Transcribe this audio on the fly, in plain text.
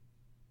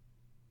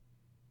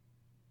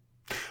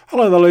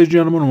Hello there, ladies and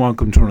gentlemen, and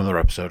welcome to another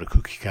episode of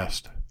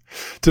CookieCast.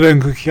 Today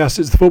on CookieCast,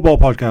 it's the football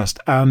podcast,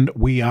 and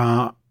we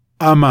are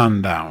a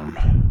man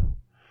down.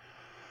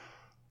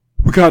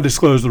 We can't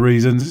disclose the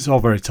reasons, it's all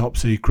very top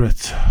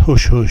secret.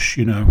 Hush, hush,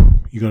 you know,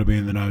 you got to be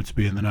in the know to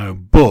be in the know.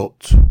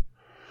 But,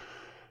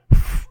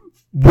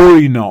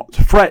 worry not,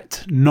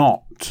 fret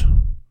not.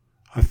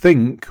 I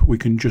think we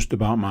can just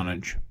about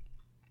manage.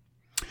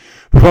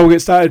 Before we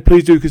get started,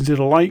 please do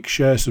consider like,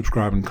 share,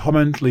 subscribe and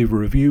comment. Leave a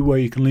review where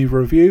you can leave a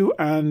review.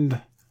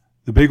 And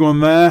the big one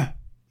there,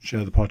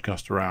 share the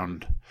podcast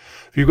around.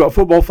 If you've got a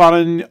football fan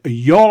in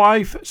your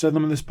life, send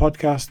them this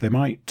podcast. They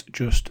might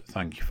just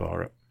thank you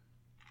for it.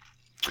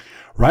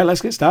 Right,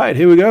 let's get started.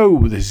 Here we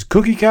go. This is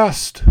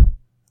CookieCast,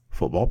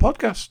 football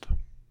podcast.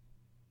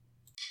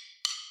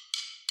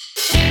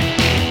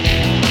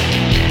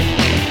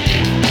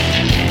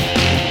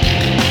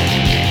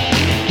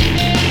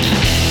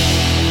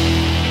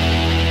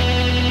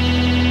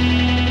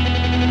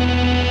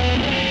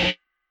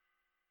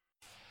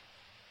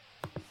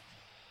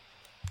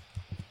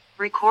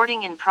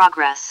 Recording in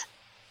progress.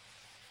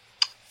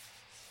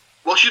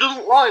 Well, she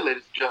doesn't lie,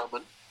 ladies and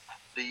gentlemen.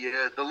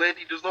 The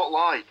lady does not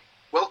lie.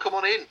 Welcome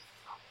on in.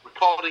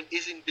 Recording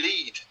is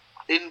indeed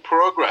in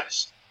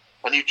progress.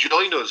 And you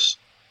join us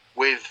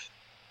with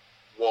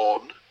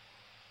 1,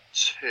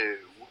 2,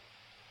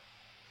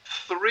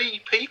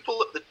 3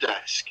 people at the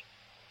desk.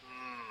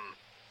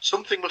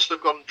 Something must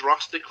have gone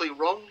drastically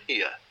wrong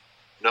here.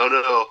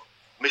 No.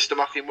 Mr.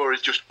 Matthew Moore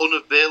is just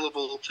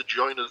unavailable to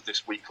join us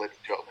this week, ladies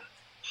and gentlemen.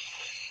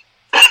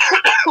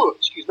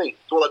 Excuse me.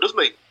 So what that does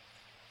mean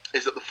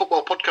is that the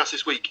football podcast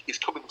this week is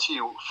coming to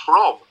you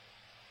from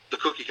the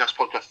CookieCast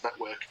Podcast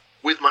Network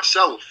with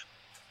myself,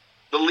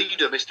 the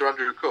leader, Mr.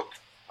 Andrew Cook,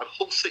 and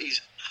Hull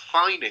City's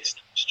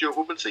finest, Stuart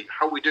Woodmansey.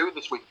 How are we doing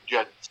this week,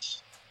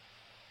 gents?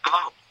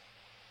 All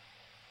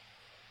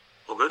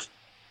good?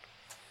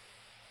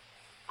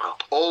 Well,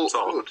 all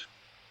so good.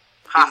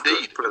 half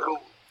Indeed. good,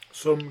 Well,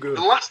 Some good.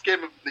 the last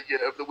game of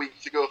the week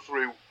to go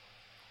through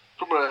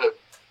from a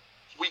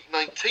Week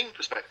 19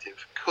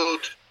 perspective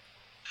could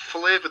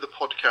flavour the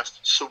podcast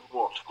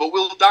somewhat, but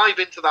we'll dive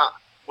into that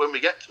when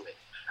we get to it.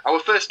 Our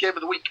first game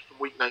of the week from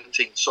Week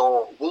 19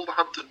 saw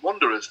Wolverhampton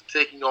Wanderers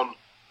taking on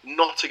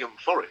Nottingham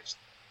Forest.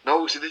 Now,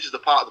 obviously, this is the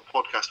part of the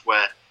podcast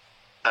where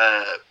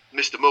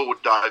Mr. Moore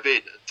would dive in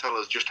and tell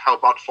us just how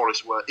bad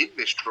Forest were in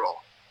this draw.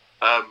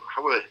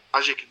 However,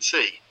 as you can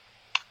see,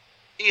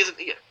 he isn't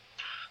here.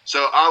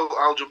 So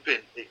I'll jump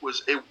in. It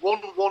was a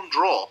 1-1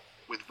 draw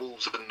with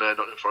Wolves and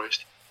Nottingham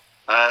Forest.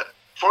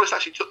 Forest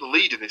actually took the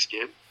lead in this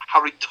game.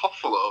 Harry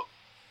Toffolo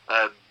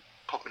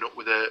popping up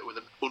with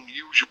an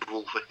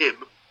unusual for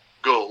him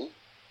goal.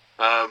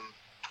 I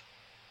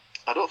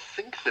don't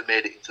think they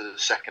made it into the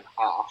second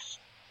half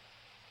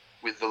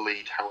with the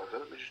lead, however.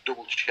 Let me just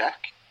double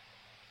check.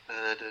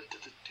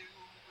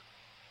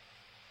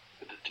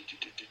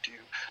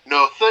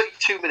 No,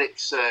 32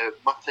 minutes,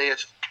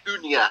 Mateus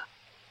Cunha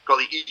got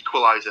the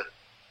equaliser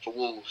for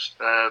Wolves.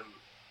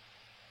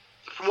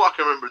 From what I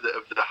can remember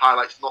of the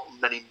highlights, not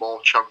many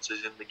more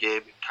chances in the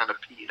game. It kind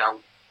of petered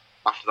out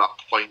after that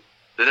point.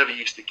 They never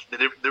used to.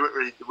 They weren't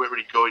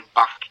really going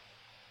back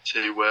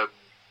to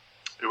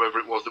whoever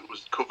it was that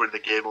was covering the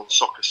game on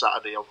Soccer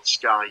Saturday on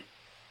Sky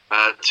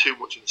too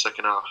much in the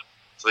second half.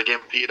 So the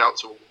game petered out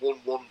to a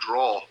 1-1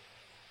 draw.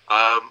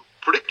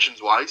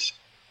 Predictions wise,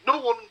 no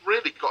one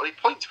really got any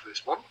points for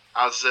this one,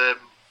 as 3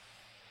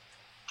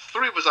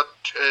 of us had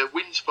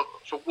wins for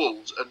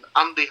Wolves, and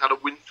Andy had a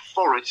win for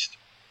Forest.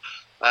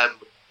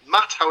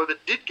 Matt, however,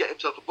 did get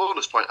himself a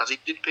bonus point as he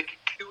did pick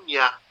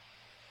Cunha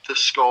to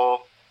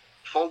score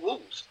for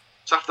Wolves.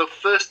 So after the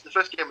first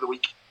game of the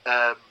week,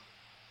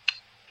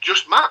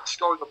 just Matt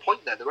scoring a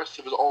point there. The rest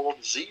of us all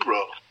on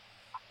 0.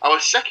 Our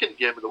second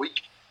game of the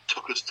week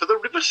took us to the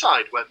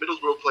Riverside, where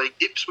Middlesbrough playing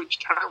Ipswich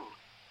Town,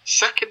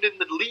 second in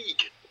the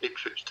league,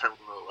 Ipswich Town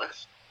no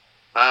less.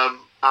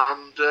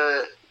 And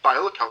by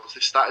all accounts,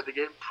 they started the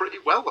game pretty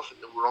well. I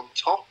think they were on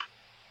top.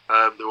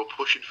 They were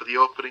pushing for the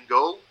opening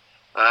goal.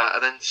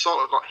 And then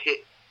sort of got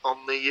hit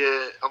on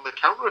the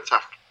counter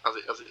attack as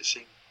it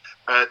seemed.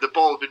 The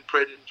ball had been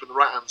played in from the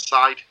right hand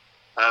side.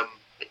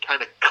 It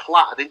kind of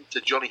clattered into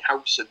Johnny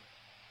Howson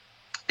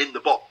in the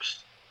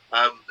box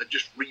and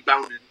just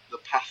rebounded into the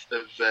path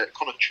of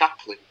Connor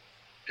Chaplin,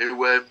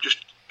 who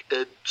just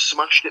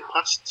smashed it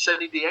past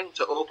Seny Dieng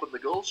to open the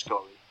goal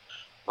scoring.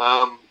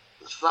 So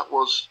that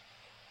was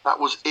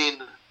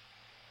in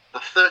the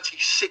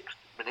 36th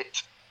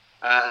minute.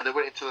 And they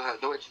went into the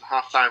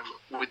half time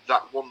with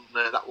that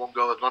one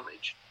goal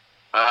advantage,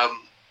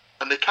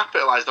 and they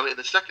capitalised on it in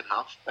the second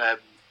half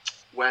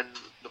when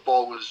the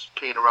ball was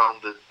pinging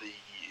around the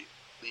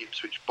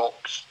Ipswich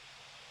box,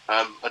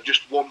 and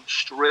just one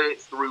straight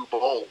through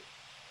ball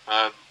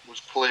was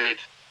played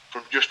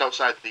from just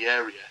outside the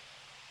area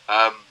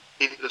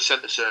into the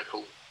centre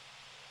circle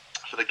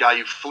for the guy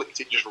who flicked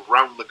it just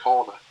round the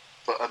corner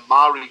for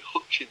Amari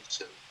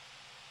Hutchinson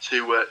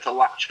to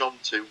latch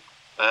onto.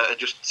 And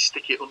just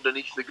stick it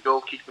underneath the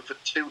goalkeeper for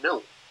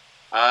 2-0.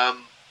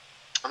 And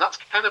that's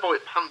kind of how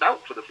it panned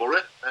out for the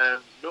Borough.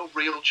 No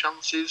real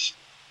chances.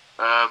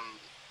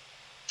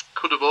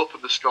 Could have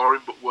opened the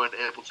scoring but weren't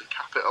able to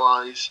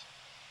capitalise.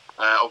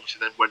 Obviously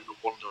then went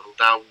 1-0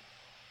 down,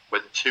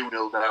 went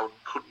 2-0 down,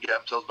 couldn't get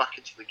themselves back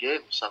into the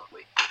game,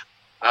 sadly.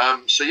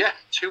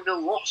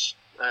 2-0 loss.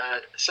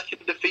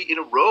 Second defeat in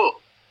a row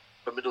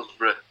for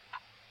Middlesbrough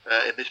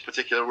in this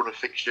particular run of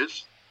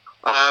fixtures.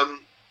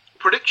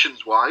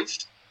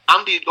 Predictions-wise,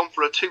 Andy had gone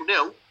for a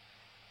 2-0,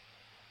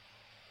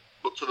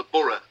 but to the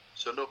Borough,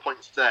 so no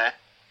points there.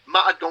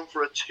 Matt had gone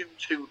for a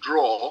 2-2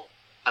 draw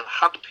and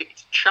had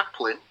picked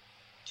Chaplin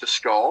to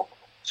score,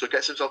 so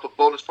gets himself a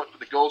bonus point for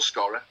the goal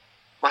scorer.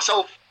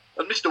 Myself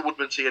and Mr.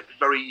 Woodmansey had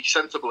very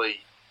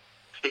sensibly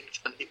picked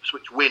an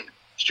Ipswich win.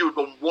 Stu had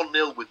gone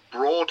 1-0 with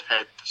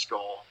Broadhead to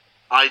score.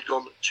 I'd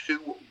gone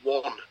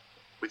 2-1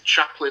 with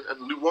Chaplin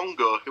and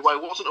Luongo, who I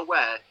wasn't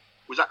aware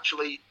was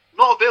actually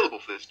not available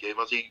for this game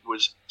as he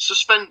was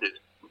suspended.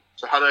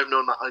 So had I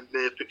known that, I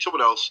may have picked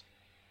someone else.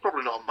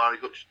 Probably not on Mary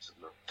Hutchinson,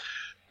 though.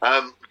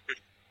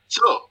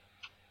 So,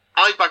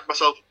 I bagged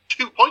myself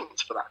 2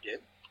 points for that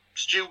game.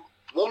 Stu,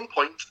 1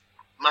 point.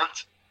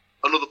 Matt,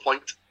 another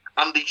point.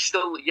 Andy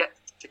still yet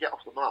to get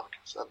off the mark,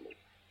 sadly.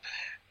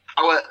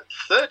 Our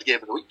third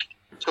game of the week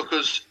took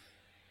us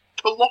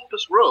to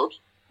Loftus Road,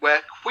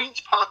 where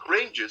Queen's Park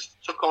Rangers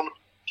took on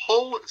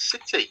Hull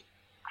City.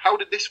 How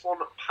did this one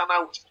pan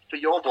out for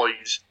your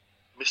boys,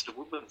 Mr.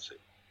 Woodmansey?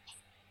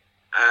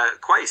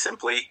 Quite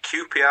simply,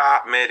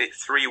 QPR made it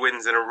 3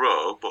 wins in a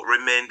row, but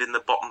remained in the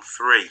bottom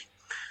 3.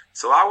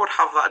 So I would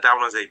have that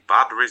down as a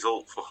bad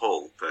result for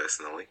Hull,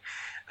 personally.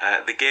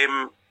 The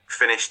game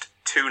finished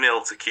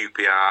 2-0 to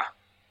QPR.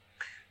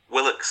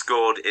 Willock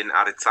scored in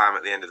added time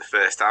at the end of the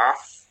first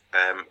half.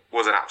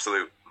 Was an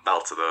absolute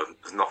belter, though.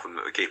 There's nothing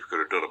that the keeper could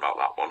have done about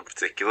that one,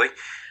 particularly.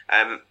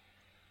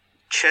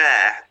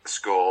 Chair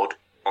scored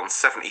on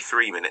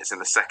 73 minutes in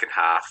the second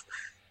half,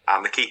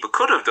 and the keeper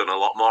could have done a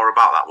lot more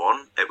about that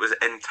one. It was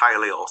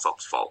entirely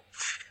Allsop's fault.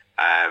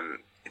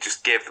 It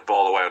just gave the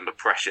ball away under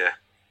pressure,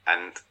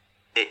 and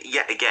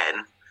yet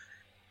again,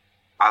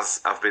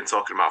 as I've been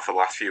talking about for the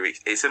last few weeks,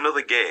 it's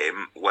another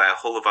game where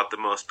Hull have had the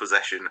most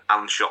possession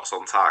and shots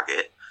on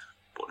target,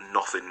 but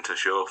nothing to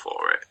show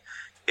for it.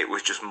 It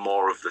was just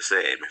more of the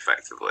same,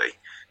 effectively.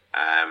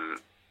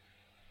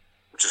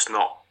 Just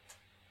not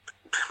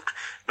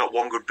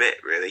one good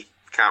bit, really.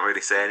 Can't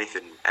really say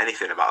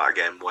anything about that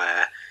game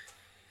where,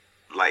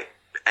 like,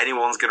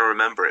 anyone's going to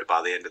remember it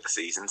by the end of the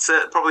season.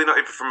 So, probably not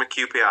even from a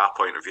QPR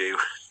point of view.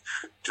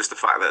 Just the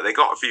fact that they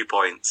got a few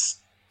points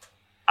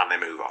and they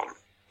move on.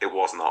 It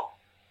was not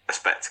a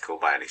spectacle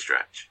by any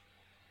stretch.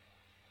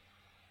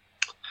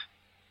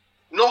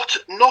 Not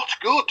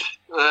good.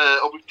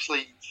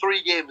 Obviously,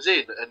 3 games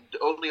in and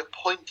only a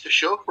point to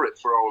show for it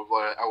for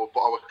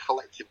our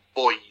collective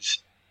boys.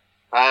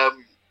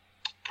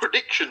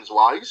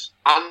 Predictions-wise,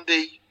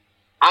 Andy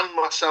and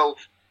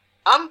myself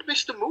and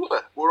Mr.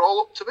 Moore were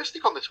all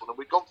optimistic on this one, and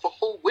we've gone for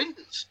Hull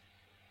wins.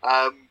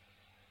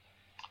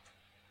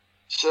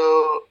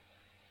 So,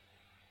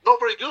 not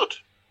very good.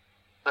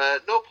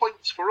 No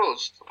points for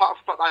us, apart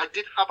from the fact that I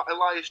did have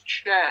Elias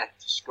Chair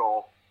to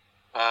score.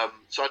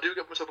 So I do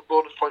get myself a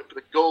bonus point for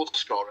the goal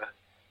scorer.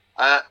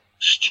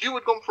 Stu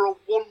had gone for a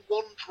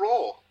 1-1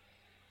 draw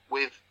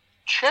with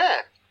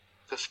Chair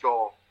to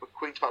score for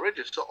Queen's Park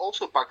Rangers, so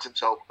also bags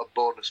himself a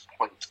bonus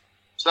point.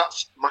 So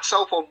that's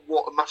myself on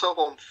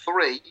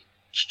 3,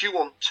 Stu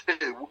on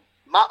 2,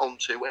 Matt on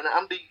 2, and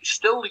Andy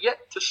still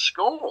yet to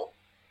score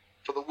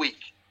for the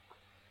week.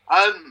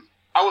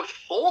 Our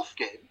fourth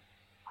game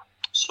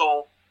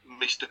saw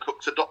Mr.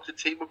 Cook's adopted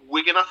team of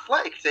Wigan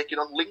Athletic taking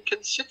on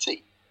Lincoln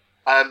City.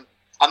 And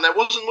there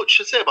wasn't much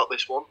to say about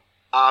this one,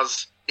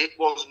 as it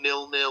was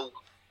 0-0.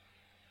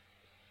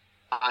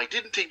 I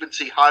didn't even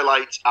see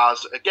highlights,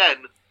 as,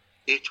 again,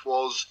 it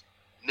was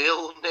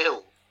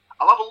 0-0.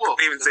 I'll have a look.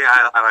 I didn't even see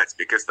highlights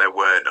because there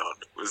were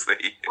none, was there?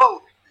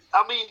 Well,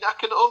 I mean, I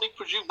can only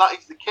presume that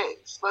is the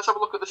case. Let's have a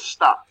look at the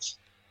stats.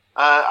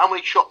 How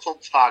many shots on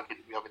target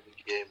did we have in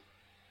the game?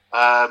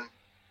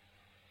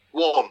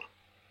 1.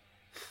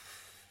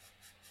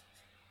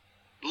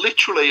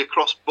 Literally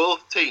across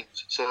both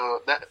teams.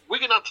 So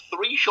Wigan had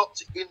 3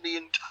 shots in the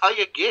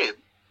entire game.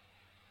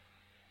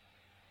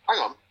 Hang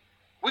on.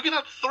 Wigan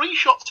had 3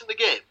 shots in the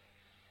game.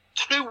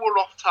 2 were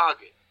off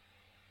target.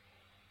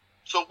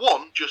 So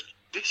 1 just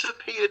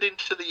disappeared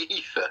into the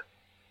ether.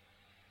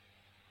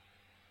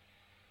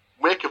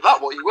 Make of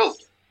that what you will.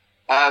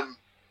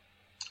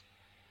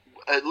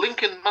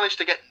 Lincoln managed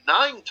to get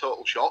 9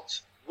 total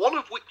shots, 1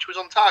 of which was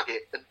on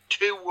target and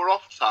 2 were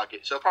off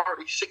target. So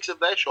apparently 6 of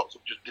their shots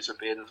have just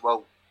disappeared as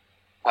well.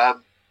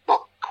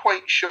 Not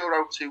quite sure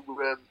how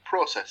to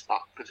process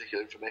that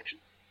particular information.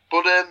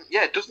 But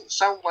yeah, it doesn't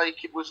sound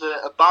like it was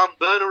a barn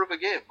burner of a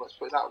game, let's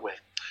put it that way.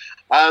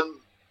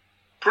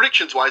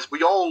 Predictions wise,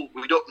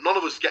 none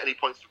of us get any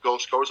points for goal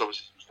scorers,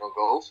 obviously there's no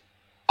goals.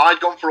 I'd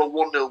gone for a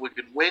 1-0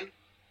 Wigan win.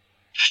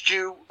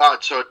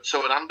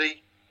 And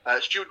Andy,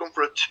 Stu had gone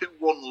for a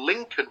 2-1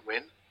 Lincoln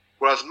win,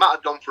 whereas Matt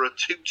had gone for a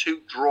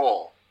 2-2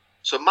 draw.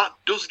 So Matt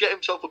does get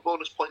himself a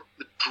bonus point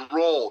for the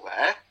draw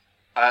there.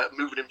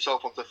 moving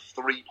himself onto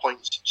 3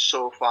 points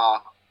so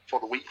far for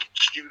the week.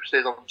 Stu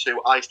stays on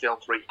 2, I stay on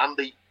 3.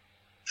 Andy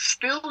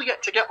still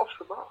yet to get off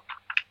the mark.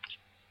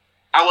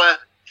 Our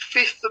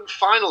fifth and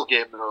final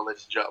game, now,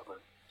 ladies and gentlemen,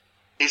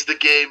 is the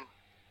game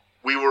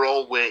we were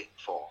all waiting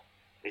for.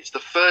 It's the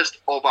first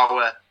of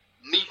our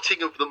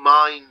meeting of the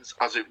minds,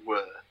 as it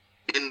were,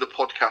 in the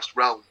podcast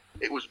realm.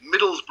 It was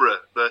Middlesbrough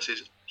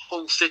versus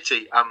Hull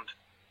City, and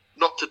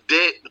not to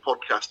date the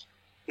podcast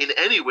in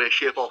any way,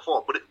 shape or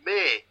form, but it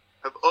may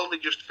have only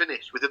just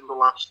finished within the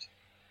last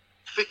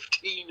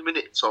 15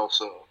 minutes or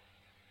so.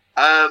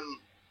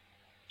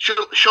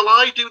 Shall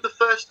I do the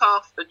first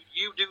half and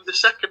you do the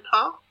second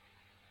half?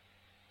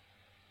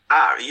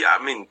 Yeah,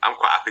 I mean, I'm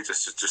quite happy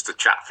just to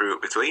chat through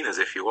it between us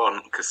if you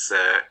want, because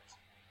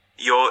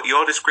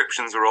your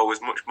descriptions are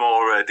always much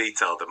more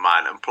detailed than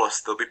mine, and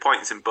plus there'll be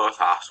points in both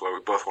halves where we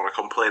both want to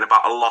complain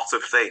about a lot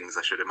of things,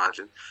 I should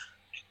imagine.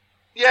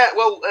 Yeah,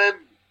 well,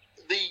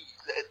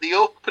 the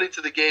opening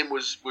to the game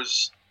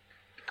was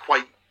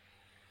quite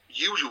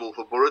usual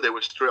for Borough. They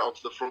were straight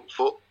onto the front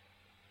foot,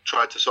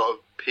 tried to sort of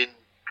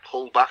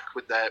pull back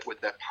with their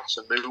pass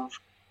and move,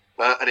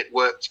 and it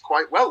worked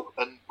quite well.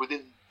 And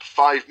within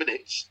 5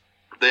 minutes,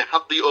 they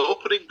had the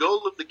opening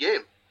goal of the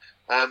game.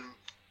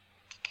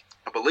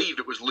 I believe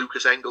it was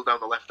Lucas Engel down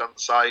the left-hand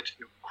side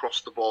who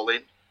crossed the ball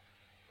in.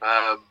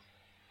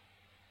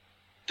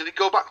 Did it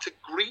go back to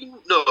Green?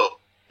 No,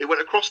 it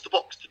went across the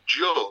box to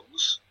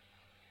Jones,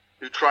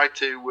 who tried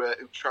to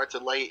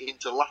lay it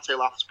into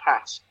Latelaf's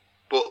pass,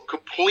 but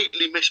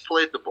completely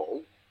misplayed the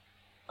ball.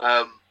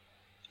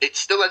 It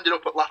still ended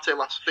up at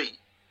Latelaf's feet,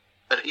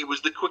 and he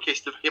was the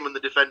quickest of him and the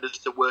defenders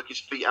to work his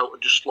feet out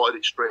and just slotted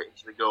it straight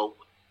into the goal,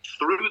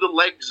 through the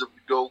legs of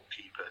the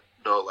goalkeeper,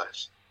 no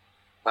less.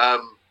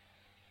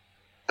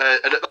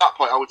 And at that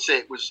point, I would say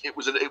it was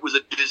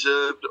a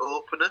deserved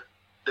opener.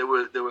 They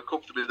were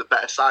comfortably the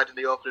better side in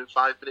the opening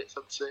 5 minutes,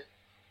 I'd say.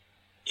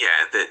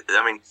 Yeah,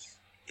 I mean,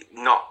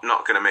 not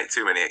going to make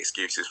too many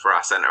excuses for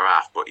our centre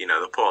half, but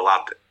the poor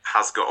lad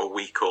has got a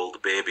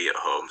week-old baby at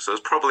home, so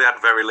he's probably had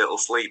very little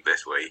sleep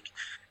this week.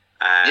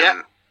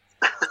 Yeah.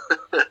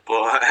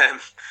 But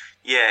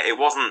yeah, it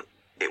wasn't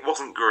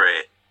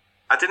great.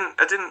 I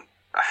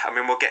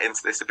mean, we'll get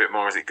into this a bit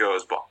more as it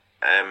goes, but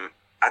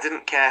I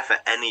didn't care for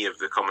any of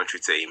the commentary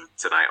team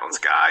tonight on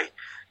Sky.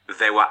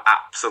 They were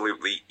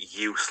absolutely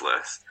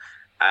useless.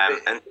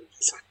 And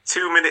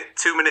 2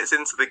 minutes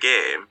into the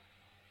game,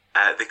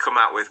 they come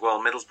out with, well,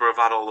 Middlesbrough have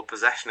had all the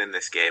possession in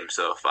this game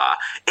so far.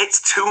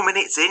 It's 2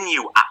 minutes in,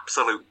 you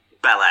absolute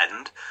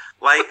bellend.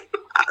 Like,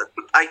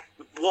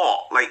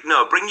 what? Like,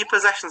 no, bring your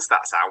possession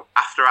stats out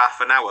after half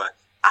an hour.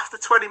 After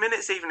 20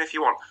 minutes, even if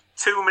you want.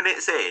 2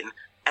 minutes in,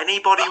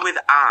 anybody with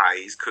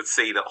eyes could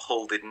see that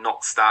Hull did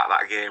not start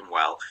that game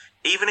well.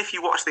 Even if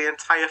you watch the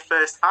entire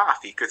first half,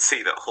 you could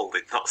see that Hull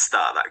did not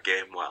start that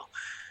game well.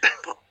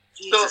 But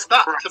Jesus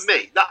that Christ.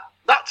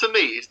 That to me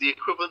is the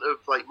equivalent of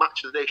like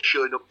Match of the Day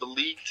showing up the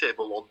league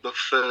table on the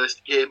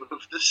first game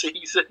of the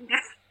season.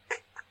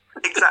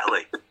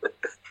 Exactly.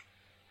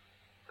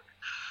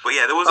 But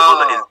yeah, there was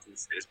other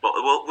instances, but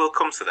we'll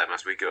come to them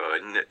as we go.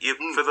 And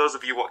for those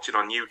of you watching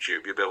on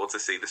YouTube, you'll be able to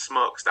see the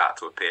smoke start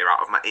to appear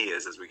out of my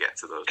ears as we get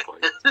to those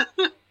points.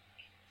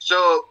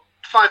 So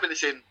 5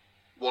 minutes in,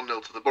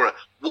 1-0 to the Borough.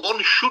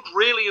 One should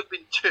really have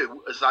been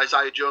 2, as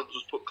Isaiah Jones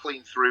was put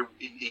clean through.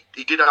 He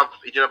did have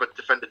a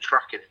defender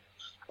tracking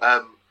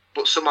him,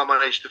 but somehow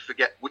managed to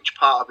forget which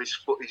part of his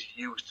foot is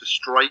used to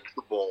strike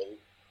the ball,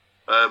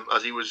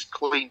 as he was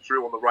clean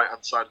through on the right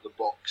hand side of the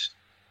box,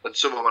 and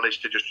somehow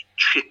managed to just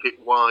chip it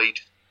wide,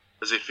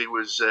 as if he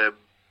was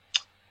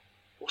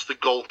what's the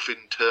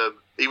golfing term?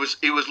 He was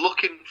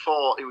looking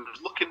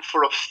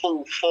for a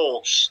full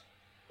force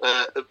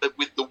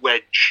with the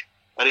wedge.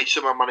 And he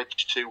somehow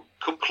managed to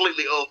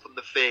completely open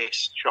the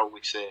face, shall we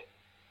say,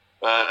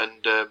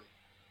 and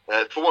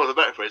for want of a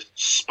better phrase,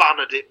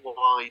 spanned it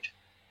wide.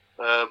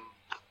 I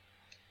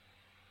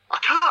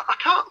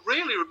can't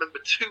really remember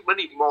too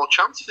many more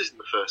chances in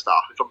the first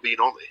half, if I'm being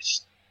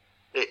honest.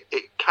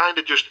 It kind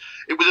of just,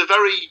 it was a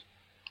very,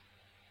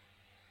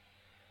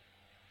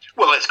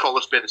 well, let's call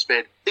a spade a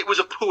spade. It was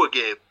a poor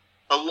game.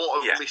 A lot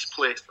of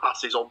misplaced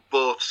passes on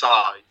both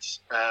sides.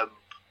 I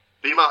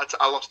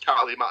lost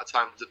count of the amount of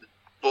times that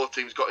both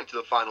teams got into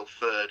the final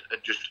third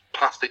and just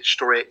passed it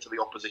straight to the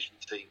opposition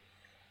team.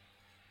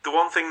 The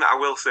one thing that I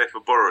will say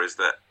for Borough is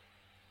that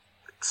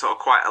sort of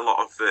quite a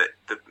lot of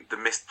the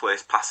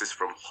misplaced passes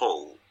from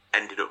Hull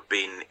ended up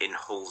being in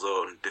Hull's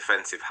own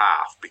defensive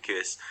half,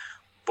 because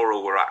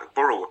Borough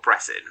were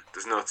pressing.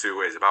 There's no two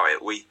ways about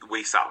it.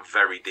 We sat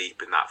very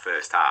deep in that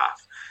first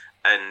half,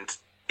 and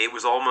it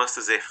was almost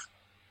as if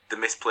the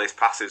misplaced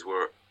passes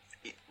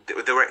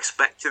they were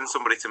expecting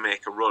somebody to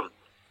make a run.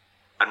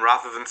 And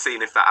rather than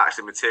seeing if that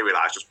actually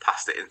materialised, just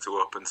passed it into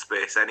open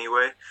space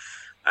anyway,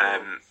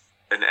 and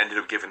ended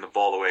up giving the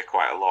ball away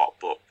quite a lot.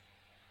 But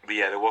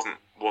yeah, there wasn't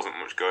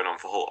much going on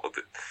for Hull.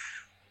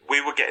 We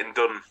were getting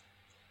done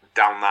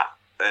down that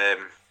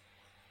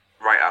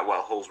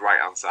Hull's right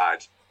hand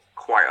side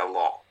quite a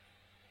lot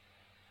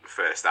the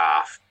first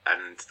half,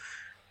 and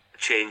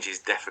changes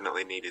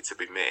definitely needed to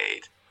be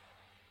made.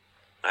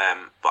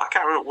 But I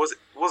can't remember, was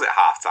it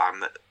half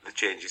time that the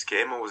changes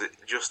came, or was it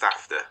just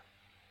after?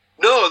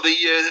 No,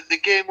 the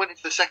game went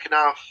into the second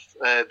half.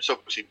 So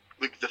obviously,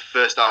 the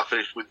first half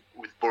finished with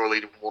Borough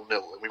leading 1-0,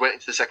 and we went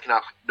into the second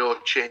half with no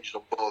changes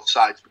on both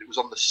sides. But it was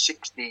on the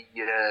 60.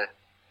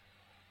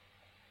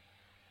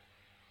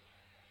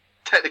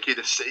 Technically,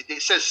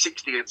 it says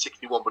 60 and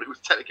 61, but it was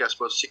technically, I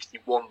suppose,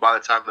 61 by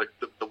the time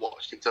the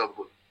watch ticked over.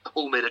 But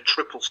Hull made a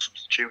triple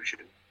substitution.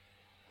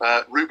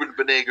 Ruben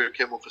Banega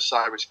came on for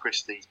Cyrus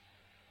Christie.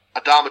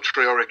 Adama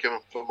Traore came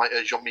on for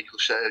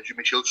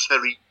Jean-Michel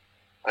Seri,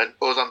 and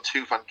Ozan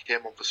Tufan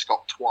came on for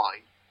Scott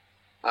Twine.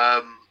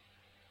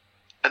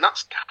 And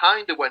that's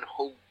kind of when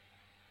Hull.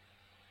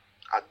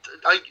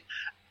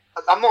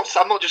 I'm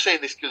not just saying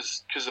this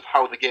because of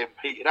how the game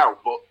petered out,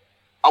 but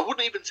I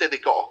wouldn't even say they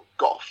got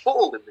a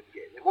foothold in the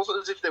game. It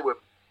wasn't as if they were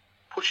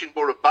pushing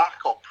Borough back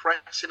or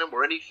pressing them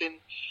or anything.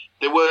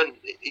 They weren't.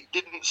 It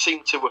didn't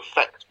seem to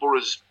affect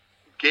Borough's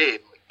game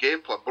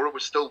plan. Borough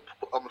was still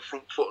on the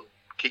front foot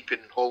and keeping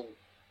Hull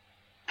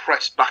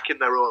pressed back in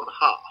their own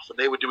half, and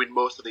they were doing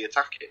most of the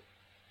attacking.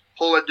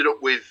 Hull ended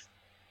up with,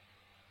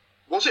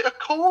 was it a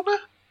corner?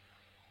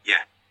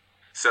 Yeah.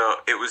 So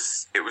it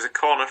was a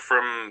corner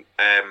from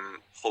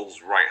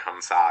Hull's right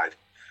hand side,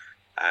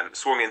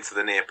 swung into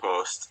the near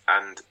post,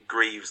 and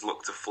Greaves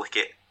looked to flick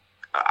it.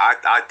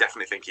 I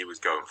definitely think he was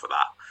going for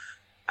that.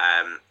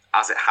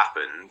 As it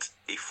happened,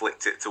 he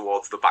flicked it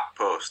towards the back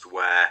post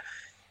where,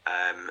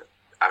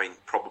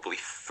 probably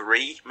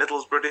 3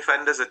 Middlesbrough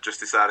defenders had just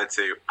decided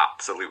to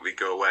absolutely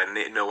go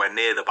nowhere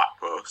near the back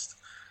post,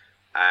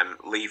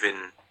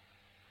 leaving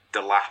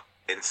Delap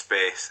in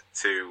space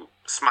to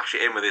smash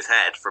it in with his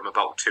head from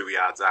about 2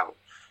 yards out.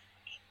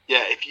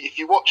 Yeah, if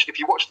you watch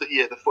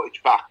the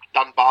footage back,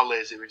 Dan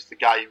Barlaser is the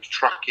guy who's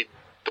tracking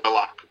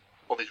Delap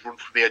on his run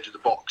from the edge of the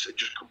box. It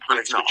just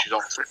completely switches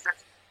off.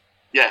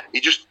 Yeah,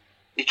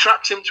 he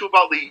tracks him to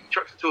about the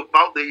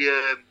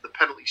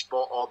penalty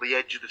spot or the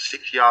edge of the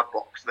 6-yard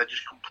box, and then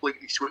just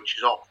completely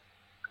switches off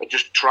and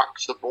just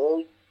tracks the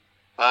ball.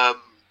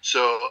 So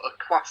a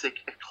classic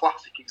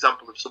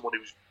example of someone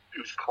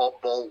who's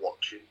caught ball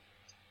watching.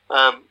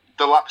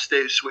 The lap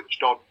stays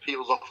switched on,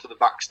 peels off to the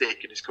back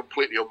stick, and is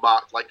completely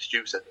unmarked, like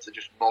Stu said, so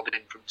just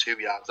nodding from 2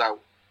 yards out.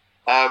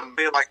 I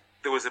feel like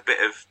there was a bit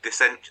of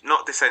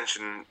not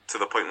dissension to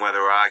the point where they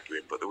were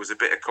arguing, but there was a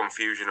bit of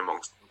confusion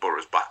amongst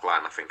Borough's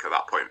backline, I think, at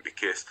that point,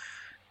 because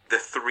the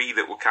 3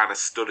 that were kind of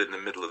stood in the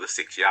middle of the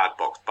 6-yard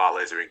box,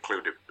 Barlaser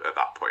included at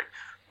that point,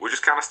 were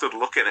just kind of stood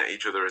looking at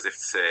each other as if to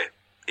say,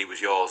 he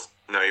was yours,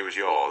 no, he was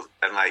yours,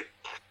 and like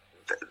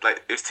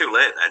it was too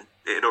late then,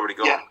 it had already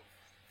gone. Yeah,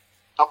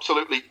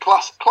 absolutely.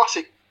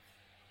 Classic,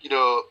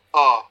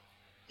 oh,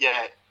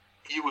 yeah,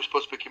 you were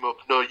supposed to pick him up,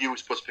 no, you were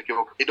supposed to pick him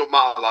up. It don't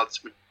matter,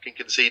 lads, we can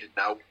concede it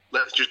now.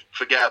 Let's just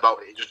forget about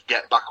it, just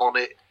get back on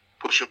it,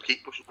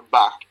 keep pushing them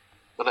back,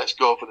 and let's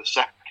go for the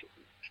second.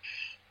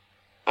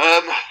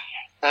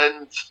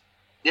 And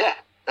yeah,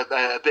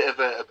 a bit of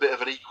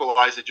an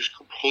equaliser, just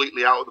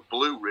completely out of the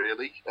blue,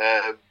 really.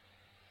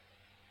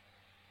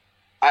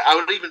 I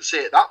would even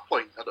say at that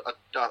point,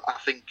 I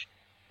think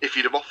if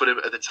you'd have offered him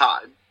at the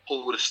time,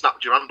 Hull would have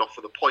snapped your hand off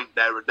for the point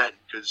there and then,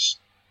 because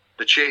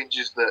the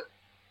changes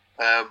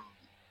that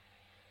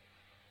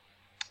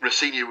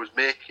Rossini was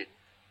making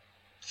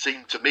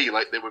seemed to me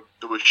like they were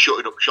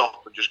shutting up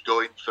shop and just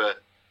going for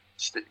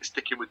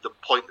sticking with the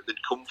point that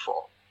they'd come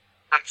for.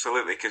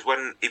 Absolutely, because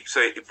when he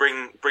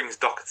brings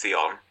Doherty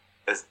on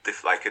as a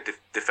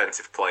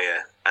defensive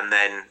player, and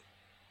then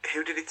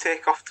who did he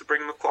take off to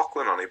bring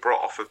McLaughlin on? He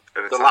brought off an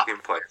attacking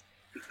player.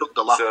 He took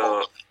the lap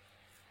so, off.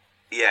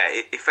 Yeah,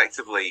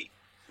 effectively,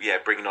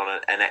 bringing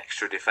on an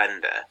extra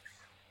defender.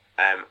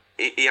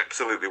 He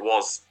absolutely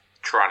was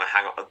trying to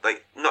hang on,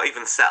 not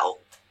even settle.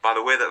 By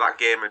the way that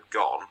game had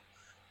gone,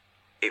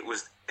 it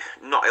was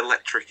not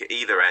electric at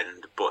either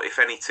end, but if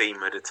any team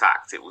had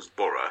attacked, it was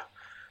Borough.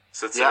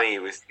 So to me,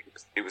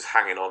 it was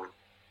hanging on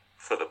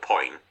for the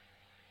point.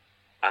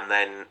 And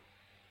then,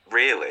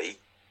 really,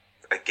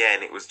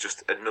 again, it was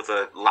just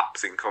another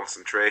lapse in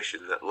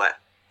concentration that let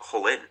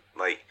Hull in.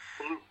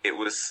 It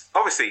was,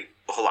 obviously,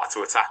 Hull had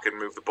to attack and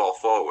move the ball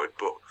forward,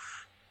 but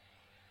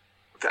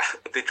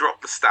they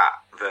dropped the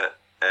stat that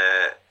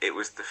it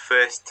was the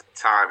first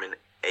time in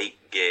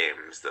 8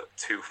 games that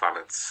Tufan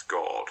had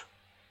scored.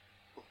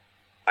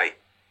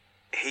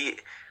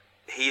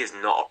 He is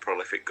not a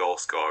prolific goal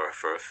scorer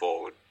for a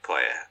forward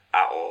player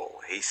at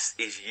all. He's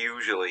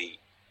usually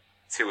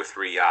 2 or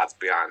 3 yards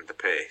behind the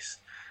pace,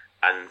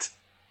 and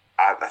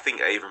I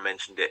think I even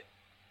mentioned it.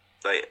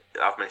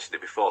 I've mentioned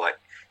it before.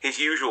 His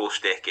usual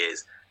shtick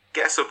is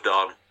get subbed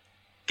on,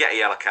 get a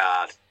yellow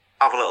card,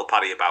 have a little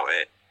paddy about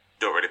it,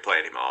 don't really play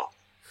anymore.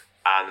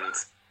 And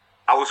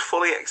I was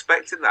fully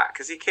expecting that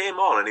because he came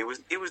on and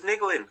he was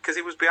niggling because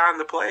he was behind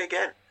the play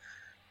again.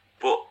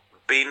 But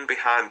being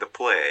behind the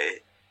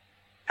play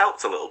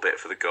helped a little bit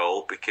for the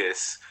goal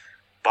because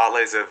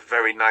Barlaser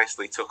very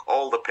nicely took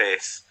all the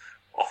pace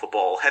off a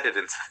ball, headed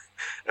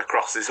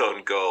across his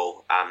own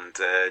goal and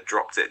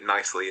dropped it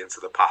nicely into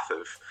the path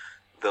of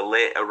the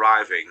late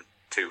arriving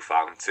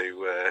Tufan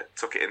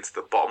took it into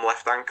the bottom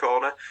left-hand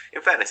corner.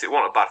 In fairness, it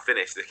wasn't a bad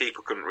finish. The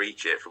keeper couldn't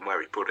reach it from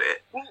where he put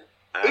it. Well,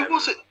 it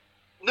wasn't.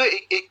 No,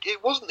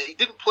 it wasn't. He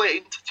didn't play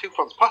it into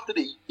Tufan's path, did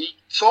he? He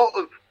sort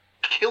of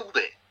killed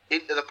it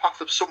into the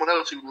path of someone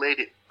else who laid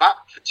it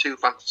back for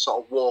Tufan to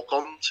sort of walk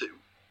onto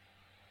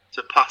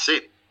to pass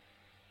in.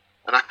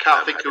 And I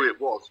can't think who it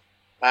was.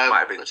 Might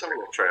have been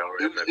Trail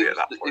maybe at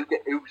that point.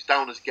 Who was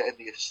down as getting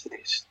the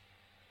assist?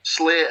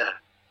 Slater.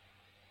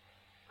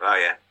 Oh,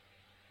 yeah.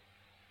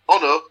 Oh,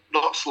 no,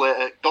 not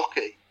Slater.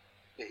 Doherty.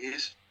 It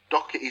is.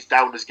 Doherty's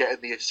down as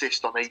getting the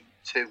assist on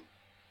 82.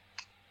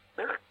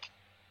 Yeah.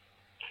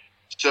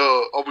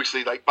 So,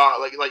 obviously, like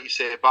you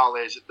say,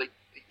 Barley's,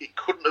 it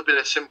couldn't have been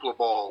a simpler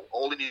ball.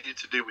 All he needed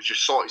to do was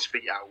just sort his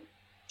feet out,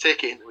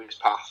 take it into his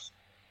path,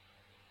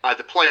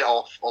 either play it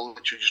off or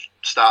literally just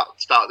start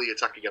the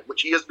attack again,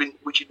 which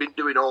he'd been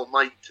doing all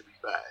night. To be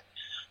fair,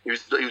 he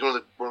was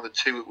one of the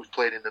two that was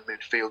playing in the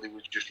midfield. He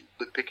was just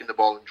picking the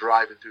ball and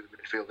driving through the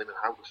midfield in and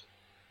out.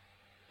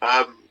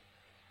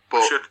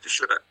 But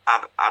should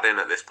add in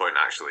at this point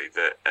actually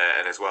that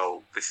and as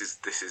well this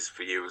is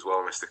for you as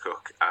well, Mr.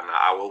 Cook, and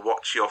I will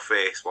watch your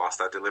face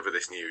whilst I deliver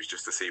this news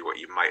just to see what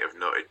you might have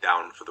noted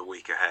down for the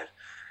week ahead.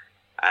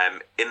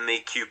 In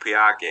the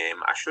QPR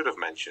game, I should have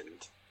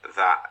mentioned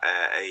that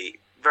a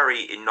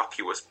very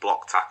innocuous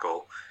block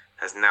tackle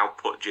has now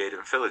put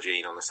Jaden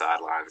Philogene on the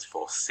sidelines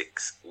for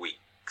 6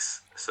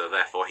 weeks. So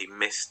therefore he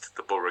missed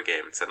the Borough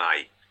game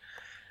tonight.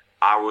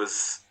 I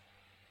was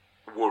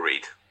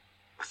worried,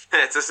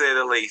 to say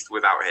the least,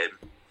 without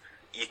him.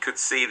 You could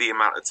see the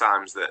amount of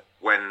times that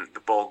when the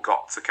ball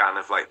got to kind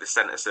of like the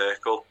centre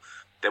circle,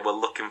 they were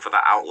looking for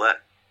that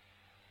outlet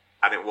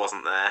and it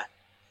wasn't there.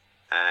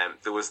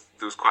 There was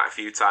quite a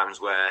few times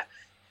where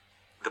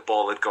the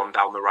ball had gone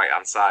down the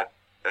right-hand side,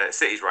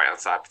 City's right-hand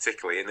side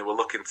particularly, and they were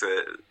looking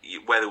to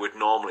where they would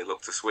normally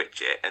look to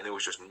switch it, and there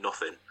was just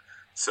nothing.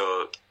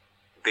 So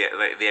they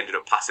ended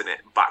up passing it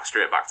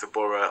straight back to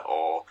Borough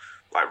or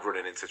like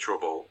running into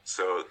trouble.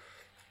 So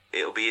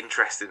it'll be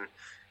interesting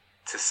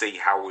to see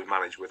how we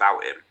manage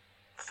without him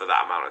for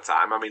that amount of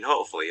time. I mean,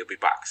 hopefully he'll be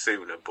back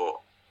sooner, but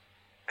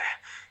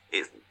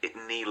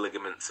knee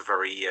ligaments are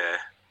very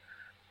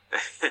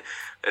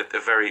a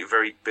very,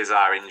 very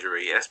bizarre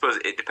injury. I suppose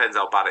it depends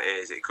how bad it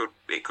is. It could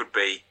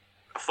be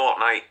a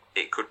fortnight,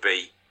 it could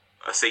be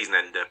a season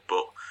ender,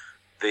 but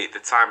the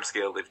time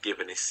scale they've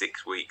given is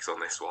 6 weeks on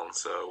this one,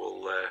 so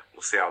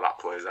we'll see how that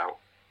plays out.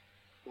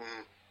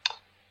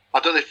 I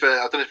don't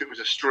know if it was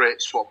a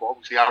straight swap, but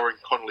obviously Aaron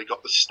Connolly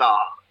got the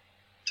start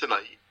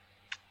tonight.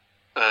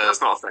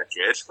 That's not a fair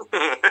trade.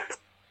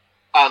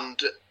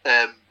 And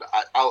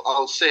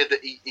I'll say that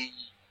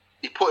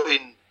he put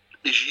in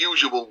his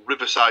usual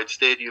Riverside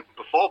Stadium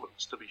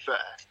performance, to be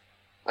fair,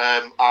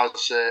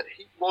 as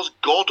he was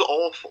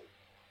god-awful.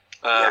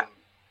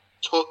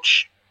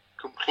 Touch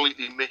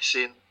completely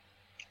missing.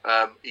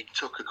 He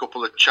took a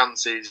couple of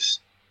chances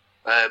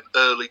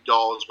early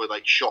doors with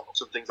like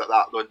shots and things like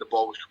that when the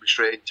ball was coming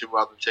straight into him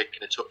rather than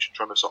taking a touch and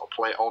trying to sort of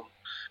play it on.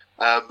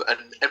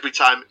 And every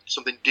time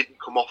something didn't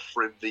come off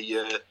for him,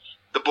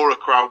 the Borough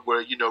crowd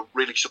were,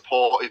 really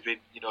supportive in,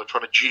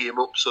 trying to G him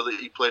up so that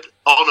he played.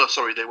 Oh no,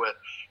 sorry, they were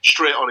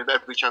straight on him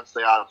every chance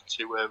they had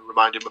to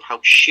remind him of how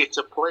shit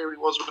a player he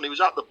was when he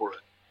was at the Borough.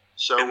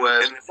 So that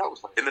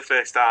was like... in the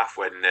first half,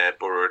 when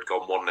Borough had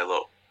gone 1-0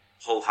 up,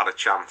 Hull had a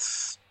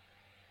chance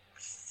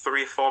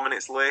 3 or 4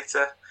 minutes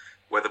later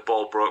where the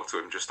ball broke to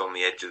him just on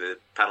the edge of the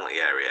penalty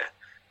area,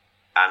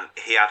 and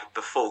he had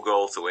the full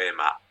goal to aim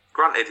at.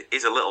 Granted,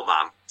 he's a little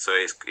man, so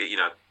he's,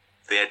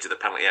 the edge of the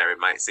penalty area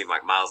might seem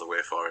like miles away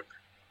for him,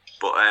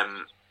 but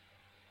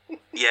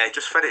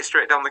just fed it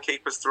straight down the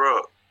keeper's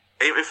throat.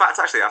 In fact,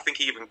 actually, I think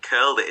he even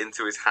curled it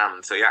into his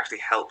hand, so he actually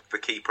helped the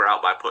keeper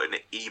out by putting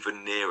it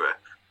even nearer.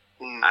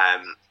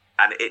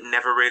 And it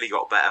never really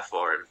got better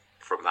for him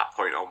from that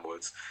point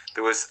onwards.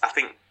 There was, I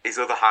think, his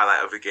other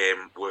highlight of the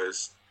game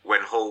was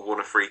when Hull won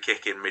a free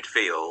kick in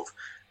midfield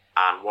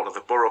and one of the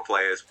Borough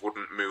players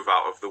wouldn't move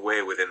out of the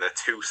way within the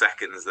 2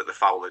 seconds that the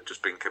foul had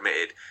just been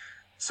committed.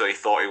 So he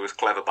thought he was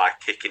clever by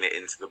kicking it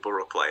into the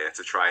Borough player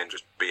to try and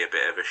just be a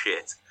bit of a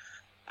shit.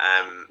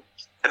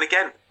 And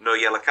again, no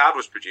yellow card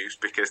was produced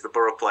because the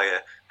Borough player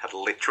had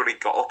literally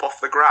got up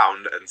off the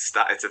ground and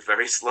started to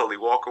very slowly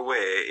walk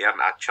away. He hadn't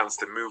had a chance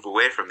to move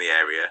away from the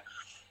area.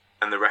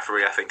 And the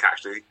referee, I think, I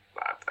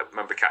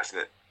remember catching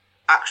it,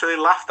 actually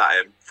laughed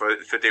at him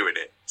for doing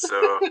it.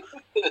 So,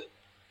 idiot.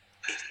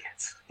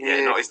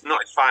 Yeah,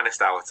 not his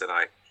finest hour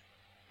tonight.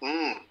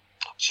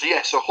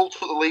 So Hull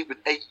took the lead with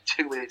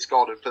 82 minutes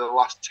gone, and for the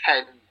last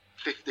 10,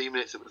 15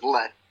 minutes that was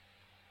left,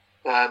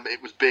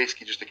 it was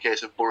basically just a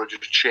case of Borough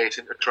just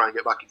chasing to try and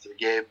get back into the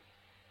game.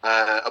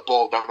 A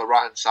ball down the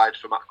right-hand side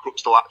for Matt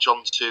Crooks to latch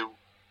onto.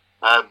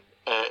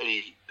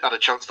 He had a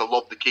chance to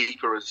lob the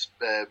keeper as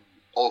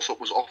also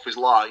was off his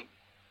line.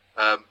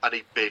 And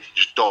he basically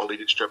just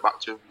dollied it straight back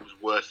to him. It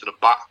was worse than a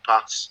back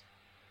pass.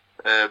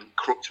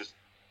 Crooks was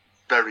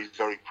very,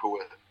 very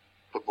poor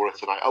for Borough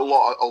tonight. A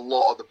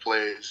lot of the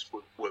players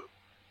were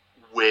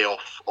way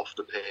off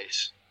the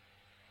pace.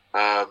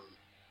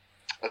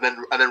 and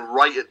then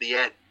right at the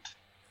end,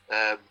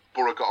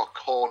 Borough got a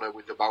corner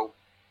with about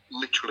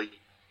literally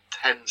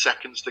 10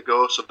 seconds to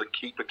go, so the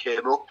keeper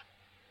came up.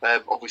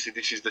 Obviously,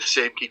 this is the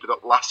same keeper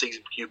that last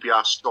season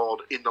QPR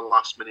scored in the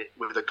last minute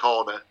with a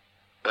corner,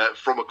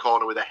 from a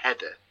corner with a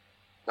header.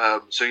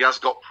 So he has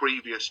got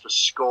previous for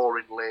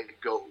scoring late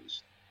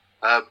goals.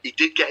 He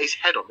did get his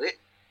head on it,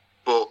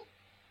 but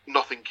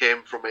nothing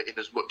came from it in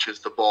as much as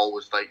the ball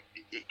was like,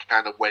 it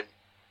kind of went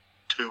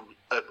to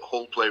a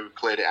Hull player who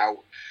cleared it out,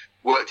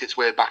 worked its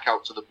way back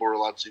out to the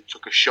Borough lads who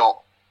took a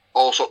shot,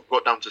 also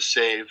got down to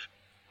save,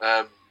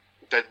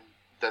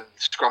 then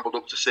scrambled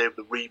up to save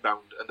the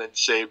rebound, and then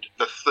saved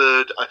the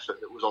third effort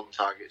that was on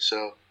target.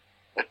 So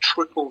a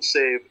triple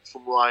save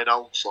from Ryan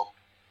Alsop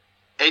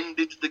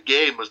ended the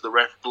game as the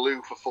ref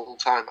blew for full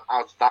time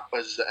as that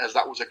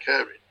was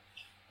occurring,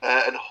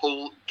 and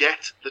Hull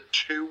get the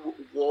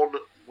 2-1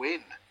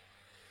 win.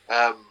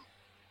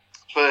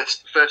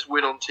 First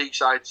win on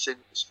Teesside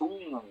since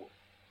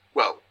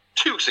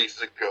 2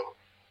 seasons ago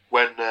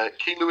when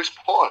King Lewis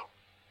Potter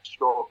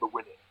scored the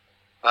winner.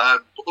 But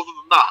other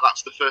than that,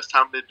 that's the first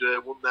time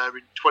they'd won there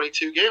in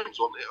 22 games,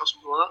 wasn't it, or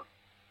something like that?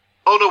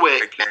 Oh no,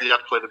 wait, they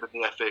had played them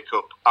in the FA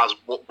Cup,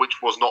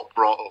 which was not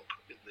brought up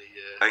in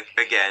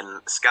the.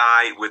 Again,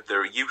 Sky with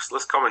their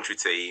useless commentary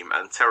team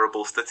and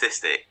terrible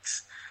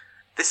statistics.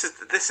 This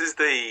is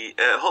the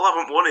Hull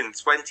haven't won in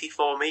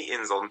 24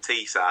 meetings on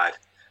Teesside,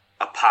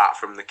 apart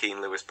from the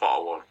Keane Lewis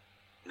Potter one.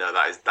 No,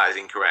 that is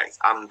incorrect.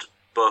 And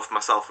both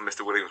myself and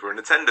Mr. Williams were in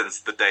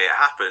attendance the day it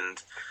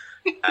happened.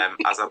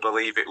 As I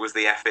believe it was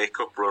the FA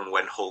Cup run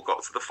when Hull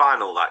got to the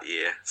final that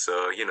year.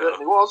 So, you know. It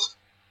was.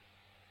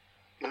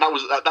 And that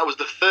was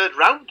the third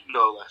round,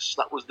 no less.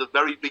 That was the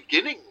very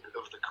beginning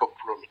of the Cup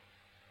run.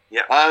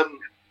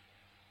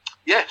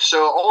 Yeah.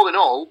 So all in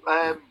all,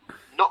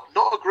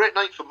 not a great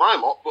night for my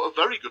lot, but a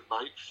very good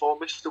night for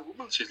Mr.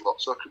 Woodman's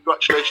lot. So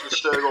congratulations,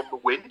 sir, on the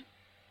win.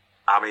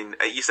 I mean,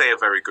 you say a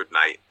very good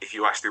night if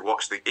you actually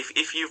watch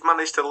if you've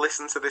managed to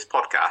listen to this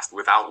podcast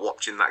without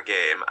watching that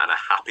game and are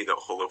happy that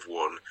Hull have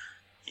won,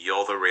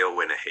 you're the real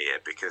winner here,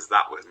 because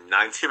that was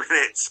 90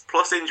 minutes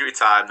plus injury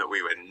time that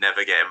we were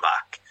never getting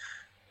back.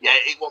 Yeah,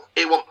 it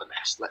wasn't the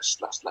best. Let's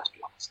be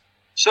honest.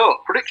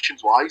 So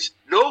predictions wise,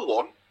 no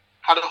one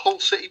had a Hull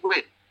City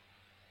win.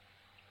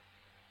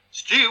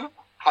 Stu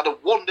had a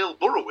 1-0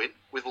 Borough win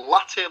with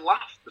Latte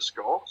Laugh to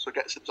score, so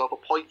gets himself a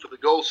point for the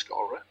goal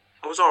scorer.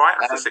 It was all right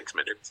after 6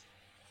 minutes.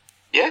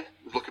 Yeah, it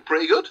was looking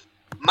pretty good.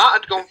 Matt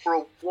had gone for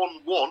a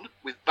 1-1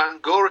 with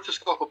Bangora to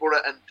score for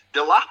Borough and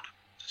Delap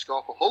to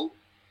score for Hull.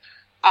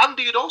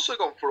 Andy had also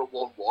gone for a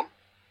 1-1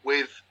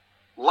 with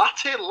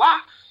Latte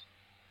Laugh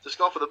to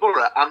score for the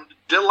Borough and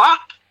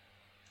Delap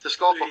to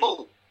score for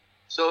Hull.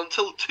 So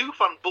until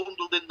Tufan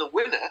bundled in the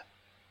winner,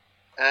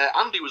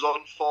 Andy was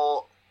on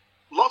for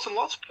lots and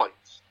lots of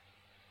points.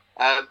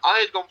 I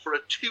had gone for a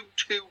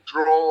 2-2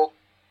 draw.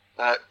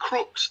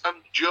 Crooks and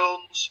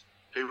Jones,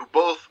 who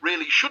both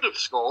really should have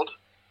scored,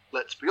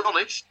 let's be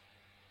honest.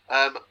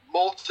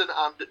 Morton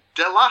and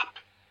Delap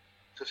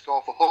to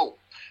score for Hull.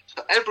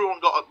 So everyone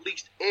got at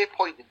least a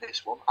point in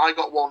this one. I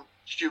got one,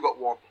 Stu got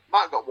one,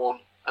 Matt got one,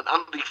 and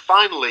Andy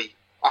finally,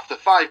 after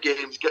 5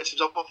 games, gets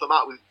himself off the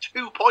mat with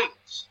 2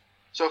 points.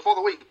 So for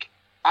the week,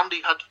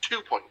 Andy had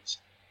 2 points,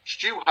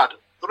 Stu had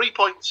 3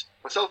 points,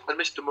 myself and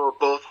Mr. Moore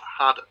both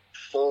had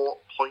 4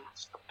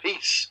 points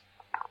apiece.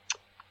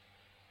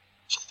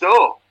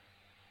 So,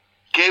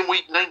 game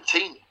week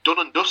 19, done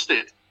and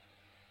dusted.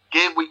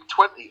 Game week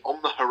 20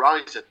 on the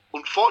horizon.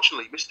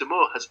 Unfortunately, Mr.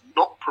 Moore has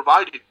not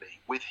provided me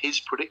with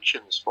his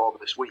predictions for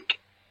this week.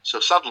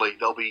 So sadly,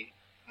 there'll be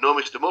no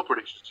Mr. Moore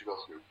predictions to go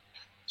through.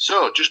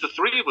 So, just the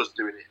 3 of us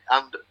doing it.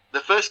 And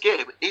the first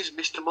game is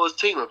Mr. Moore's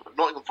team of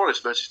Nottingham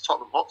Forest versus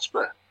Tottenham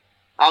Hotspur.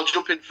 I'll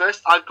jump in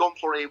first. I've gone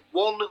for a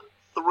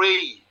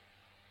 1-3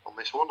 on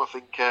this one. I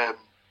think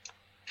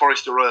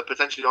Forest are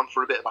potentially on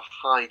for a bit of a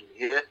hide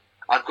here.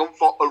 I've gone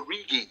for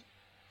Origi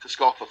to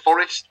score for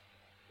Forest,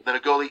 and then a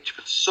goal each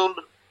for Son,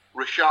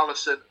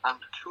 Richarlison and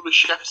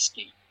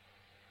Kulishevsky.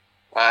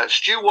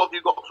 Stu, what have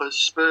you got for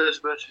Spurs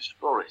versus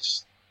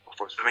Forest?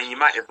 I mean, you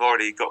might have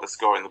already got the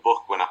score in the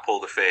book when I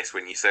pulled a face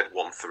when you said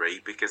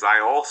 1-3, because I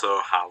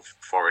also have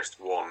Forest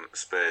 1,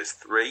 Spurs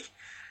 3.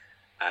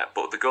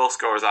 But the goal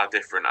scorers are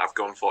different. I've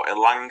gone for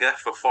Elanga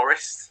for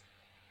Forest.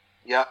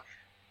 Yeah.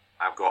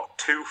 I've got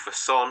 2 for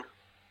Son.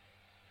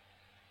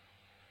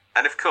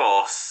 And of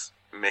course,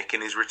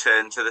 making his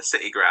return to the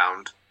City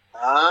ground,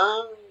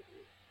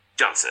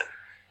 Johnson.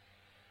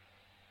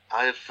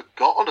 I had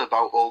forgotten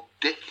about old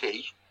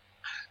Dickie.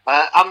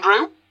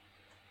 Andrew?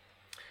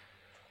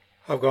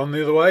 I've gone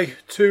the other way.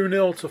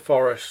 2-0 to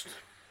Forest.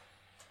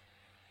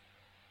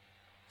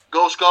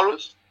 Goal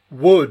scorers?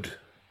 Wood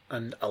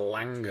and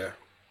Elanga.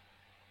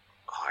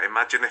 Oh,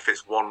 imagine if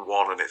it's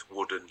 1-1 and it's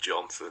Wood and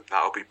Johnson.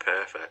 That'll be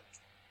perfect.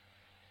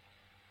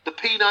 The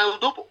penile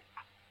double.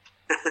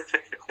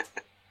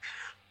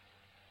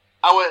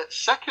 Our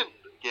second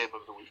game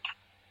of the week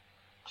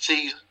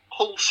sees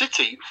Hull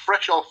City,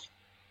 fresh off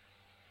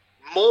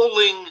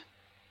mauling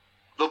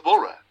the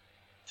Borough,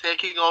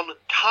 taking on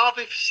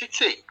Cardiff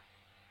City.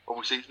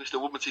 Obviously, it's Mr.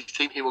 Woodman's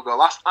team. He will go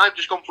last. I've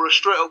just gone for a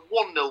straight up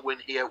 1-0 win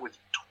here with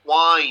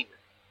Twine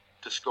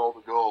to score the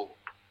goal.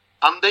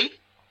 Andy?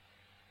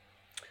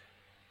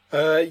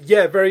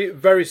 Yeah, very,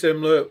 very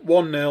similar.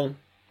 1-0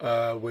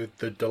 with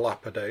the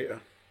Dilapidator.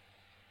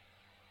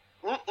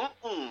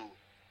 1-0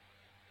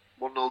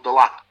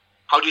 Delap.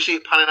 How do you see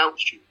it panning out,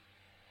 Stu?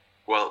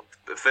 Well,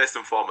 first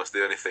and foremost,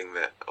 the only thing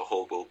that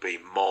Hull will be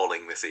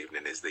mauling this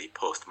evening is the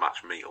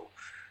post-match meal.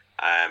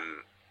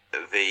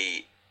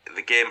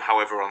 The game,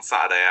 however, on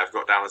Saturday, I've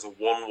got down as a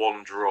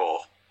 1-1 draw.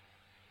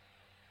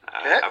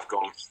 I've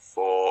gone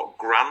for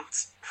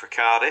Grant for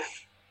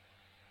Cardiff,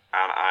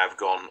 and I've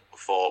gone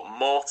for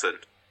Morton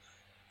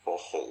for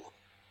Hull.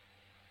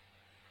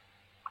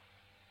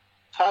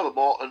 Tyler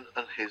Morton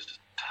and his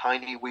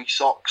tiny wee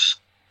socks.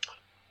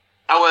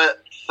 Our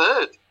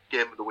third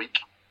game of the week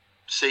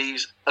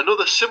sees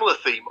another similar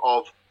theme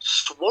of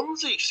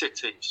Swansea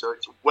City. So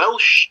it's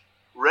Welsh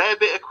rare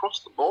bit across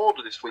the board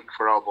this week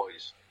for our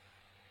boys.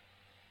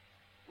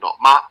 Not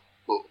Matt,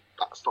 but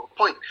that's not the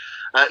point.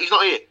 He's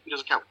not here. He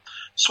doesn't count.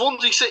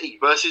 Swansea City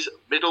versus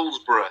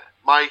Middlesbrough.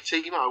 My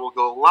team, I will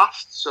go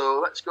last. So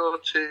let's go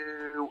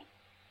to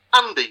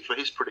Andy for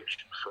his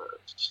prediction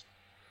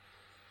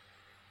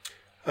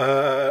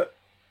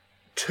first.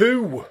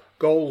 2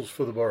 goals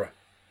for the Borough.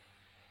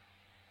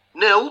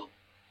 0.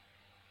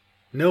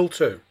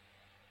 0-2.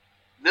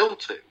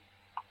 0-2.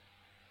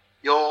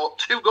 Your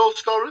 2 goal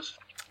scorers?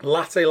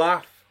 Latte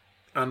Laugh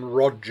and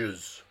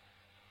Rodgers.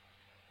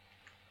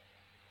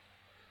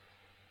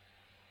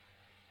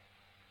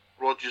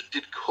 Rodgers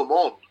did come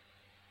on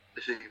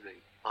this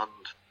evening and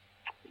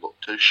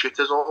looked as shit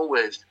as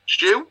always.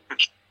 Stu?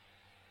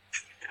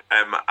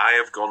 I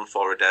have gone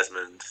for a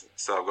Desmond.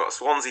 So I've got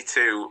Swansea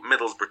 2,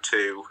 Middlesbrough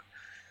 2.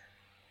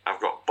 I've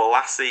got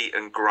Bolasie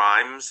and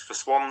Grimes for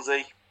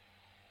Swansea.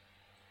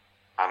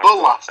 And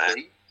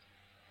Bolasie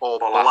or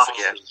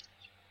Bolasie?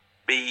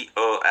 Bolasie?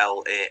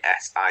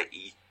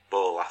 Bolasie.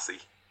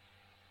 Bolasie.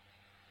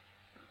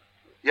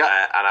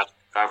 Yeah. And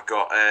I've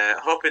got,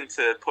 hoping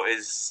to put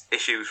his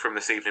issues from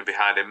this evening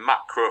behind him,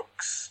 Mark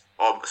Crooks,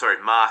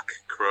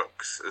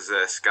 as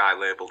Sky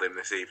labelled him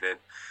this evening,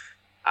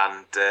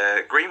 and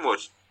Greenwood.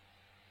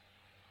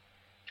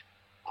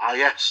 Ah,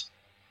 yes.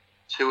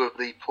 2 of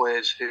the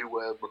players who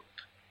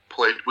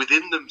played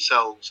within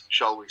themselves,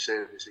 shall we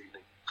say, this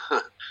evening.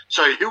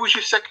 Sorry, who was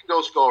your second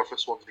goal scorer for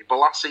Swansea?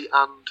 Bolasie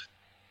and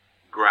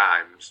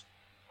Grimes.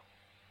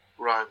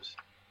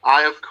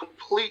 I have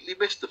completely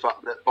missed the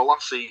fact that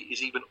Bolasie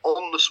is even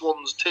on the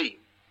Swans team,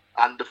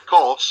 and of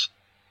course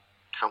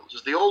counts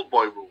as the old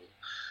boy rule.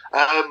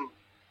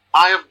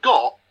 I have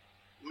got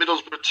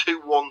Middlesbrough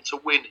 2-1 to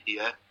win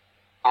here.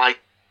 I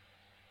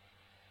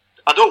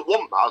don't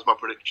want that as my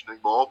prediction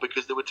anymore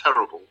because they were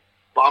terrible,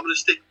 but I'm going to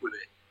stick with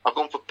it. I've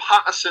gone for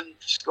Patterson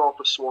to score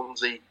for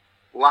Swansea,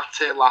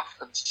 Latte Laugh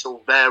and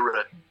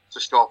Silvera to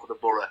score for the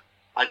Borough.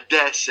 I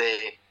dare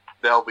say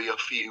there'll be a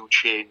few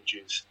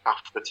changes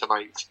after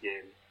tonight's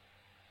game.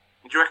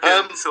 Do you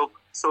reckon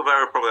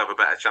Silvera probably have a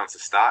better chance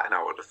of starting,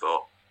 I would have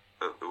thought,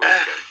 at the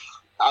weekend?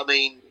 I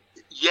mean,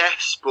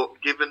 yes, but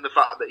given the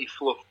fact that he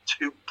fluffed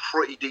 2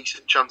 pretty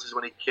decent chances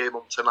when he came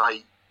on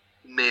tonight,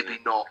 maybe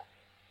not.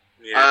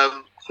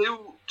 Yeah.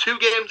 Two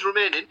games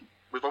remaining.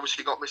 We've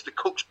obviously got Mr.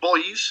 Cook's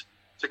boys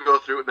to go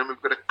through, and then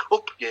we've got a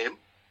cup game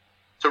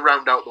to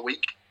round out the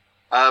week.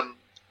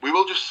 We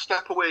will just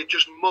step away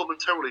just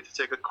momentarily to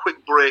take a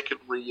quick break and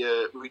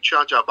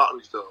recharge our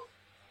batteries, though.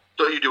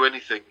 Don't you do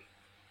anything.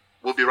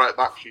 We'll be right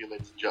back for you,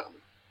 ladies and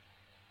gentlemen.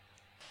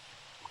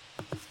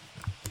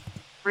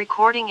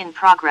 Recording in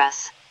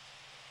progress.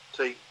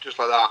 See, just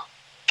like that.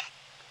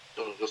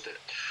 Done and dusted.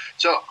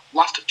 So,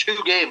 last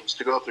 2 games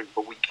to go through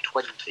for week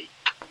 20.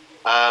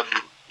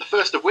 The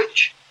first of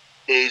which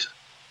is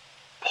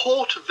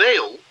Port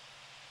Vale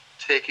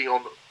taking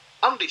on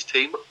Andy's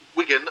team,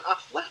 Wigan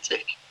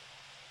Athletic.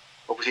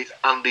 Obviously, it's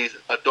Andy's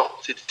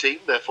adopted team,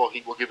 therefore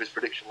he will give his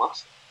prediction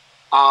last.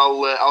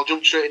 I'll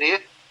jump straight in here.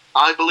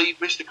 I believe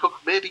Mr.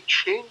 Cook may be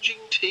changing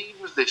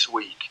teams this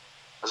week,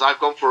 as I've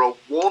gone for a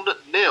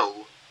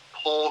 1-0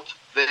 Port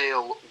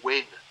Vale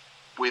win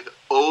with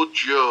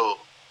Ojo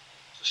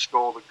to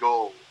score the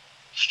goal.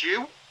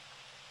 Stu?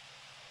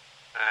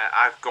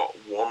 I've got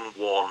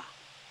 1-1.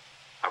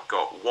 I've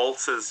got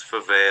Walters for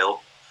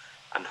Vale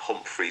and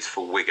Humphreys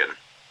for Wigan.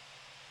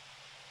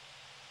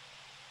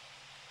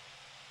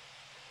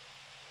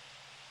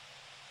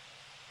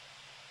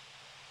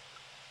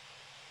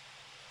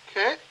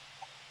 Okay.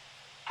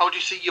 How do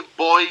you see your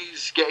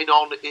boys getting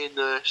on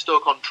in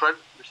Stoke-on-Trent,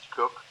 Mr.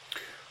 Cook?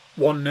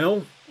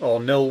 1-0, or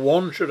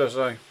 0-1, should I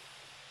say.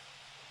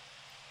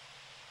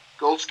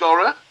 Goal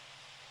scorer?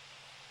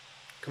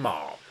 Come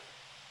on.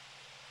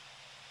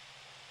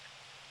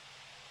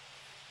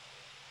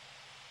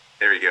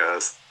 Here he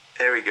goes.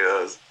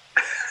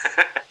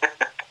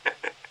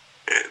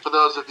 For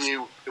those of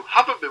you who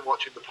haven't been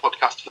watching the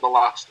podcast for the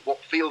last, what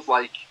feels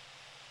like...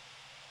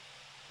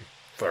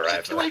 Forever.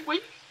 6 to 8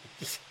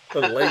 weeks?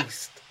 At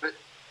least.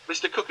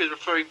 Mr. Cook is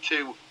referring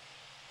to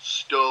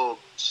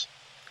Stones.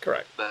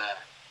 Correct. There.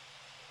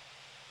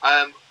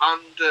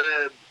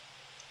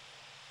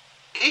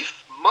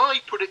 if my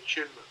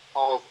prediction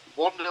of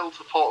 1-0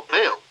 to Port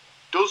Vale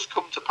does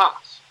come to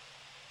pass,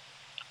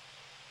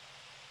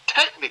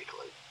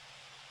 technically,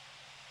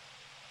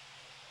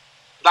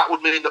 that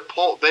would mean that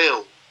Port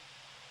Vale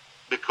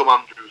become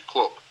Andrew's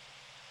club.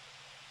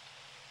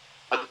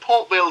 And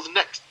Port Vale's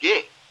next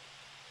game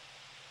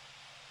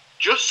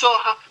just so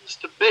happens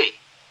to be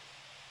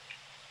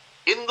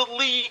in the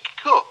League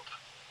Cup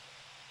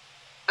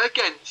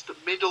against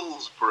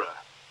Middlesbrough.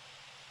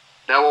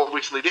 Now,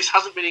 obviously, this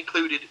hasn't been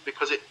included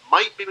because it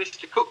might be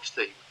Mr. Cook's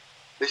team.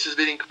 This has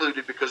been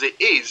included because it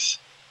is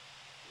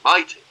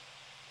my team.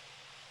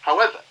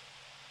 However,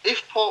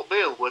 if Port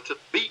Vale were to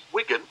beat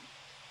Wigan,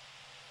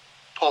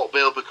 Port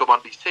Vale become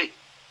Andy's team.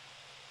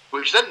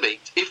 Which then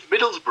means if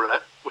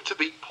Middlesbrough were to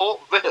beat Port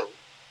Vale,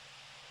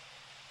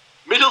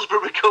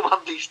 Middlesbrough become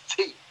Andy's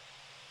team.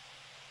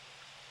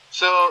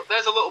 So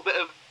there's a little bit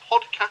of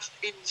podcast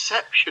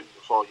inception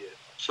for you,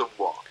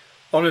 somewhat.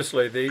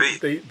 Honestly,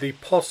 the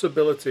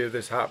possibility of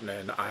this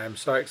happening, I am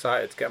so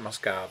excited to get my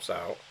scarves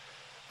out.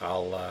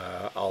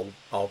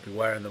 I'll be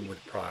wearing them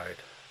with pride.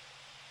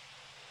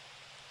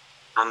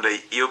 Andy,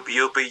 you'll be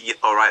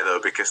all right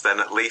though, because then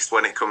at least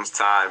when it comes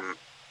time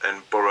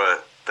and Borough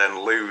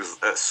then lose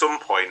at some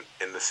point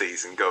in the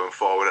season going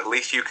forward, at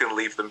least you can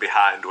leave them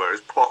behind,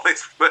 whereas Paul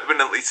is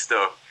permanently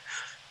stuck.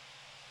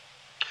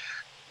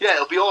 Yeah,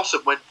 it'll be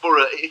awesome when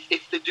Borough,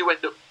 if they do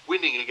end up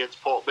winning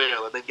against Port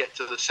Vale and then get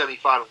to the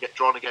semi-final and get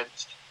drawn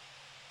against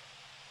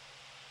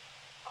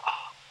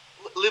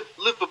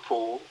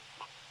Liverpool.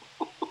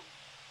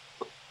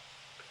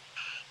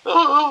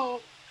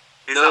 Oh.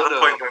 Is that the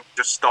point where we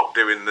just stop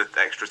doing the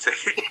extra team?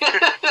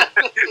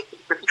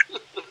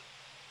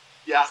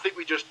 Yeah, I think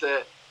we just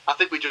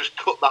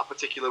cut that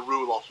particular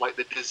rule off, like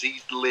the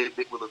diseased limb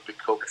it will have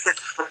become.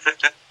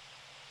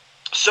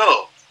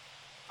 So,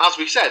 as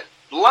we said,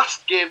 the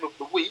last game of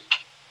the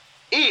week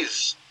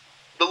is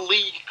the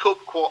League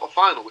Cup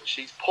quarter-final, which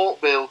sees Port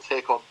Vale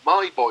take on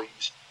my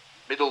boys,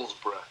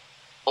 Middlesbrough.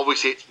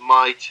 Obviously, it's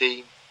my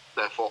team,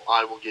 therefore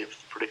I will give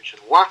the prediction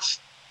last.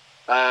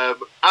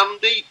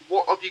 Andy,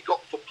 what have you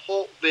got for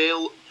Port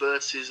Vale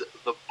versus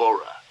the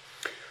Borough?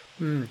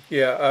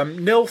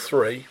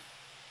 0-3.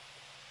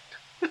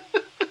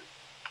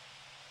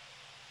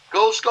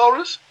 Goal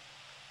scorers?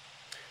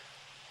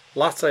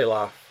 Latte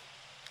Laugh,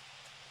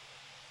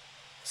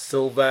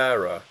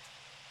 Silvera,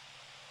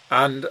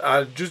 and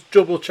just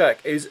double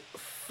check, is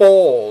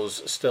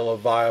Fours still a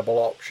viable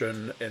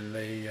option in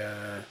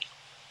the...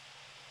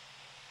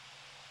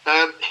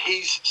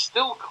 He's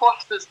still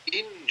classed as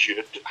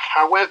injured.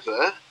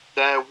 However,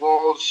 there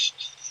was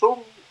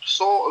some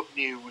sort of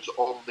news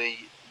on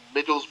the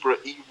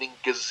Middlesbrough Evening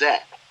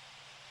Gazette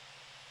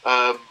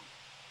earlier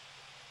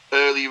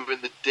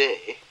in the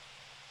day,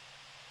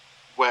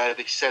 where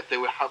they said they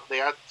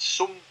had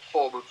some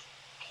form of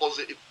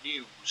positive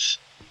news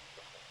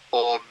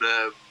on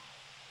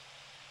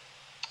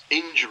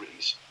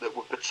injuries that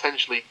were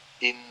potentially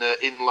in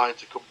line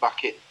to come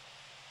back in.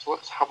 So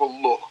let's have a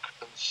look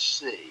and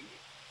see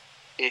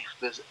if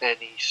there's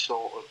any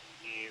sort of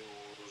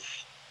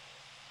news.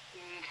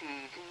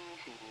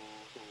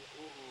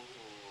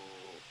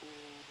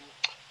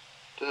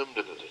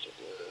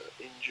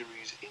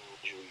 Injuries.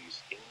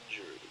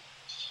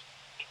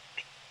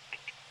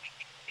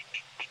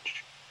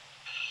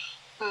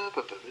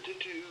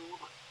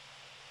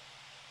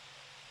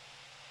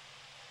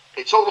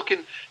 It's all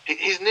looking.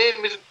 His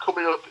name isn't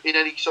coming up in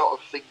any sort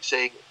of thing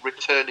saying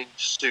returning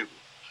soon.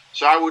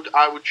 So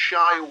I would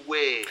shy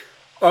away.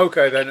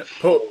 Okay, then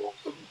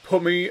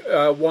put me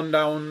one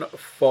down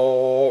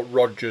for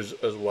Rodgers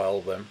as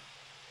well, then.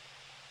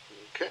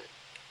 Okay.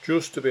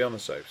 Just to be on the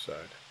safe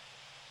side.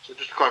 So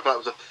just to clarify, that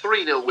was a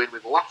 3-0 win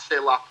with Latte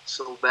Lap,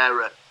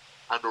 Silvera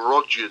and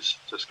Rodgers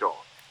to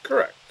score.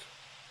 Correct.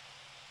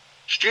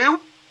 Stu?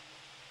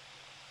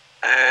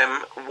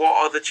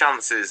 What are the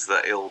chances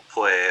that he'll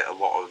play a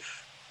lot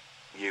of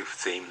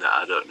youth team that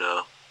I don't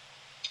know?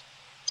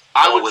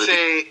 I would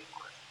say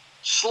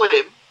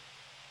slim,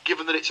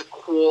 given that it's a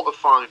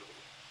quarter-final.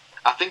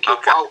 I think he'll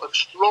put out a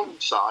strong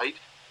side,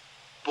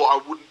 but I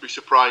wouldn't be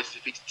surprised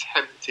if he's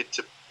tempted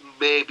to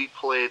maybe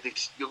play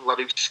this young lad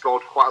who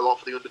scored quite a lot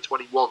for the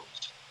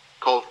under-21s,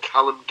 called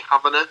Callum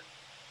Kavanagh,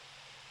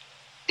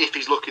 if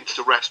he's looking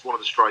to rest one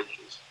of the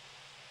strikers.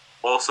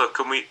 Also,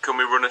 can we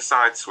run a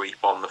side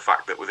sweep on the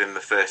fact that within the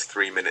first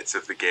 3 minutes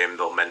of the game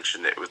they'll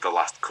mention it was the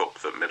last cup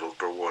that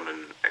Middlesbrough won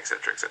and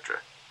etc.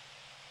 etc.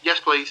 Yes,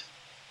 please.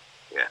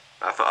 Yeah,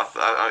 I thought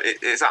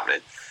it's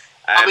happening.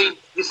 I mean,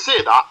 you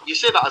say that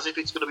as if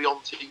it's going to be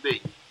on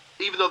TV,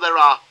 even though there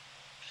are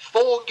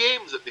 4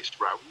 games at this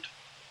round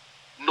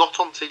not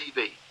on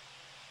TV.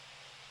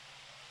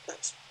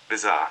 That's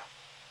bizarre.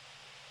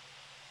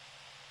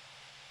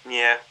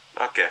 Yeah.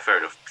 Okay. Fair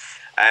enough.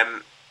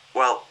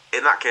 Well,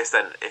 in that case,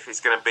 then, if it's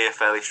going to be a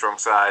fairly strong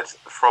side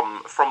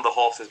from the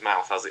horse's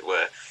mouth, as it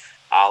were,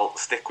 I'll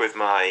stick with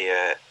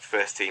my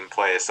first team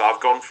players. So I've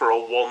gone for a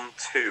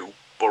 1-2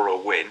 Borough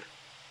win.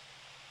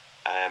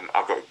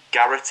 I've got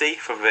Garrity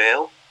for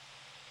Vale.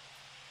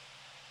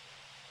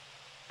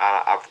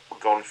 I've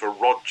gone for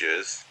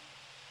Rodgers,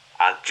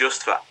 And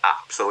just for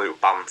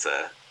absolute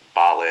banter,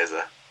 bar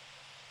laser.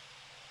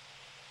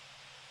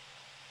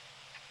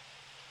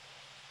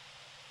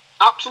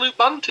 Absolute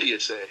banter, you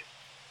say?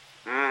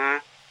 Mm-hmm.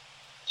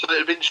 So it would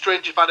have been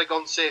strange if I'd have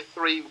gone, say,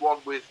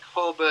 3-1 with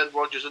Coburn,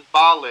 Rogers and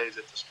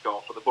Barlaser to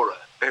score for the Borough.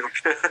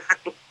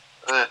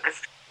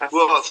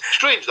 Well, that's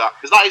strange, that,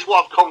 because that is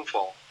what I've come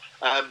for.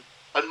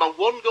 And my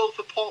one goal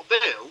for Port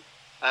Vale,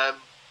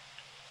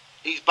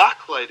 he's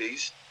back,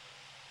 ladies.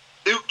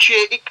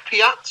 Uche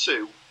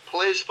Ikpiatsu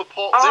plays for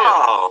Port Vale.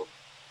 Oh,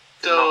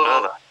 did not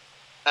know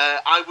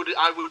that.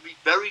 I would be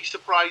very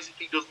surprised if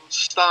he doesn't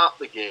start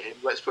the game,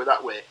 let's put it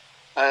that way.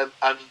 And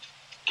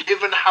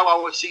given how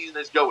our season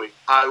is going,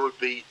 I would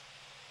be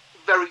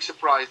very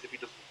surprised if he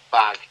doesn't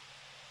bag.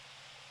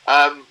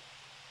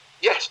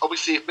 Yes,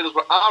 obviously, if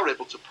Middlesbrough are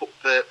able to put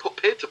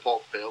paid to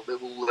Port Vale, they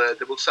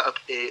will set up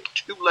a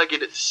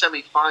two-legged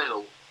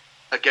semi-final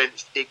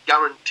against a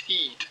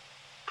guaranteed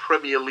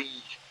Premier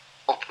League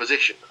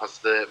opposition, as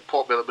the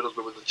Port Vale and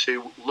Middlesbrough were the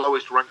two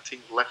lowest-ranked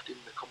teams left in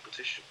the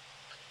competition.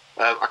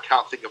 I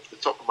can't think off the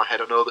top of my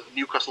head. I know that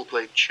Newcastle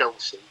played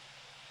Chelsea.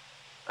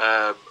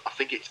 I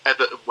think it's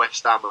Everton,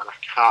 West Ham, and I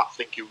can't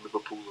think who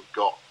Liverpool have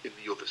got in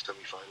the other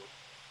semi-final,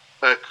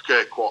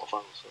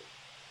 quarter-final.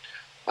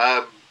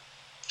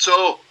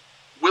 So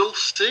we'll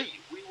see.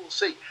 We will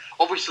see.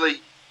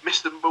 Obviously,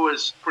 Mr.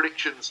 Moore's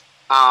predictions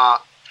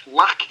are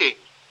lacking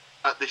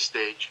at this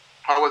stage.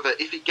 However,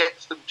 if he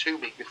gets them to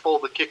me before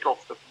the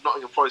kick-off of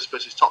Nottingham Forest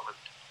versus Tottenham,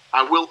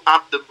 I will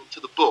add them to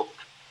the book,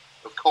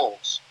 of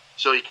course,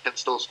 so he can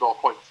still score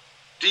points.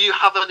 Do you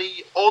have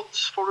any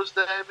odds for us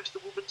there, Mr.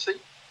 Woodmansey?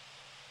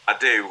 I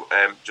do.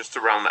 Just to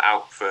round that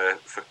out for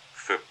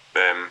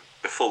the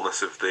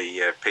fullness of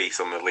the piece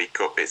on the League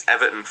Cup, it's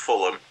Everton,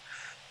 Fulham,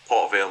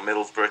 Port Vale,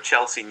 Middlesbrough,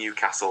 Chelsea,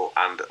 Newcastle,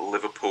 and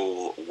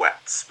Liverpool,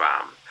 West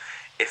Ham.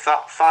 If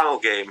that final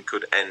game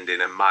could end in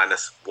a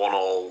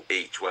 -1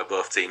 each, where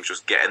both teams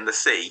just get in the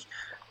sea,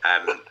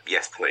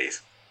 yes,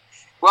 please.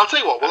 Well, I'll tell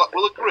you what,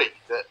 we'll agree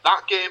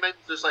that game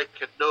ends as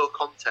like a no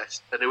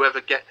contest, and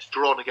whoever gets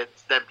drawn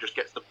against them just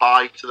gets the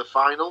bye to the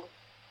final.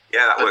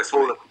 Yeah, that works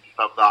for me.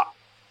 Have that.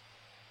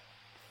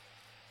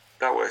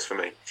 That works for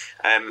me.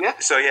 Yeah.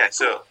 So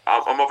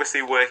I'm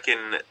obviously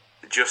working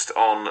just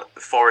on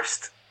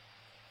Forest,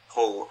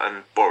 Hull,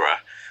 and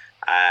Borough.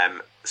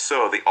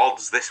 So the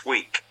odds this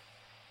week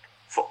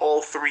for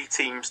all three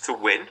teams to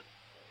win,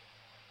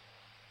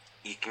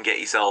 you can get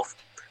yourself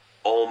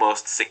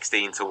almost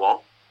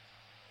 16-1.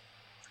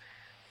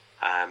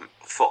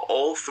 For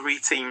all three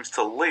teams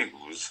to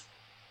lose,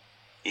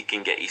 you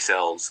can get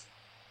yourselves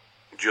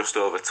just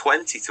over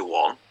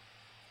 20-1.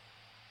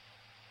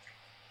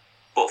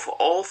 But for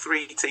all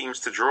three teams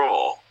to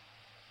draw,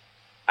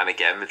 and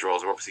again, the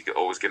draws are obviously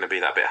always going to be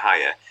that bit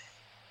higher,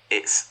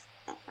 it's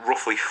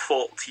roughly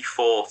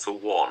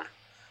 44-1.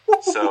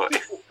 So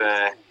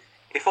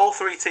if all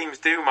three teams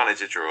do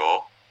manage a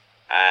draw,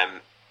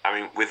 I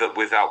mean,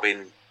 without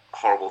being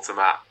horrible to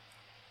Matt,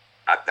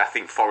 I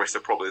think Forest are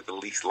probably the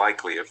least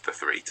likely of the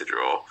three to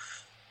draw.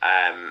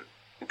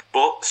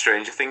 But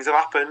stranger things have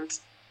happened.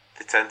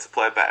 They tend to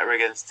play better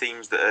against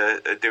teams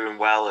that are doing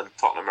well, and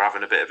Tottenham are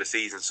having a bit of a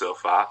season so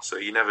far, so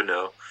you never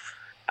know.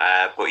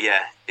 But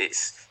yeah,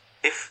 it's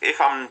if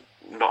I'm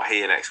not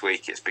here next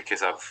week, it's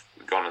because I've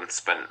gone and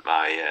spent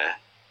my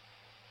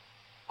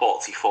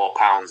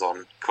 £44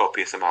 on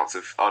copious amounts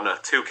of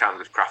 2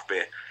 cans of craft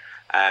beer.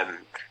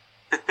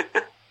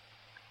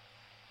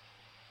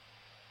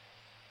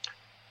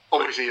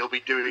 Obviously, he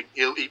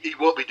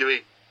won't be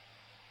doing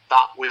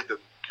that with them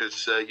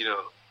because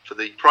for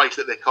the price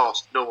that they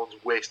cost, no one's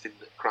wasting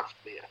craft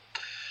beer.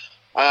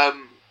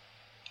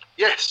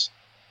 Yes,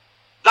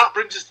 that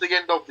brings us to the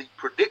end of the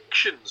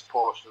predictions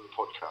portion of the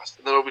podcast,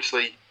 and then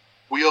obviously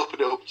we open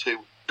it up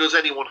to, does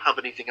anyone have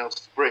anything else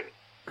to bring?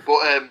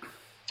 But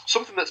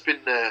something that's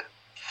been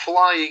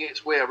flying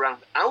its way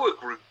around our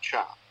group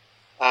chat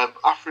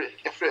after it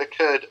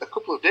occurred a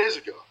couple of days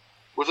ago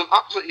was an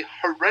absolutely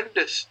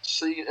horrendous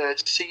scene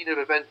of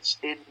events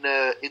in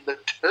the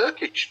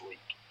Turkish league,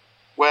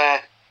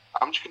 where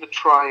I'm just going to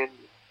try and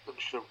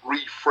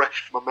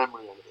refresh my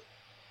memory on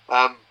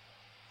it.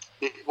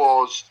 It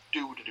was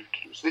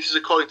So this is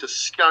according to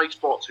Sky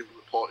Sports, who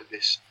reported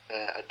this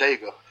a day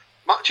ago.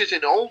 Matches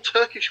in all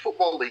Turkish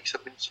football leagues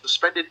have been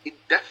suspended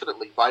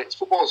indefinitely by its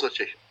football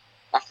association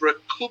after a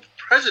club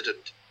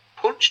president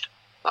punched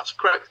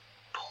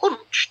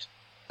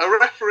a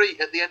referee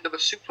at the end of a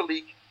Super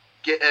League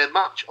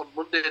match on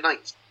Monday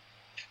night.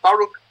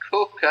 Faruk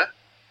Koka,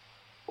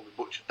 probably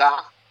butchered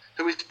that,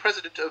 who is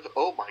president of,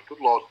 oh my good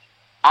lord,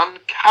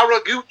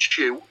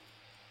 Ankaragucu,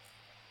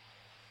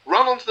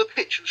 ran onto the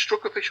pitch and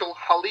struck official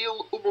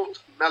Halil Umut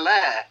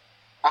Meler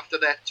after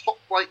their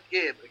top-flight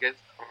game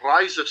against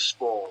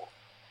Rizerspoor.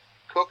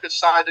 Koka's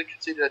side had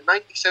conceded a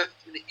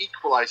 97th minute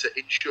equaliser,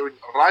 ensuring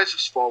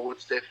Rizerspoor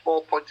would stay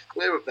 4 points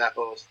clear of their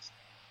hosts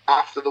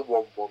after the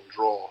 1-1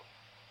 draw.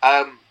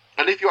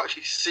 And if you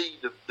actually see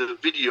the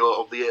video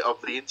of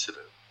the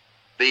incident,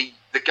 the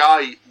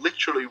guy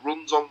literally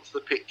runs onto the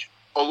pitch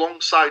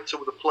alongside some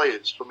of the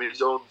players from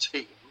his own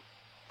team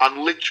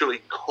and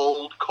literally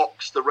cold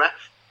cocks the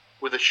ref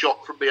with a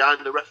shot from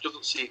behind. The ref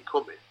doesn't see it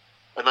coming,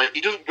 and like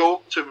he doesn't go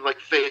up to him like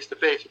face to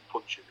face and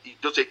punch him. He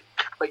does it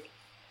like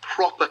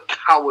proper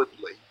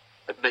cowardly,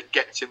 and it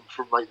gets him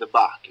from like the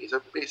back.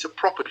 It's a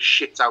proper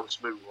shit house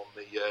move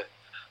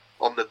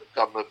on the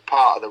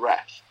part of the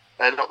ref.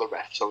 Not the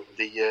ref, sorry,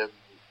 the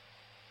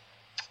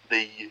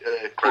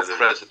club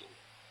president.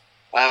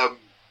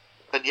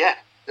 And yeah,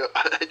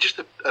 just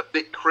a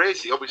bit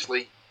crazy.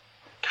 Obviously,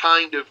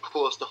 kind of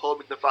close to home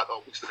in the fact that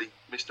obviously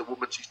Mr.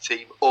 Woodman's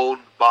team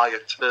owned by a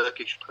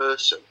Turkish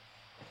person.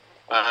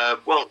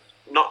 Well,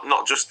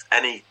 not just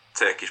any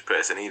Turkish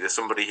person either.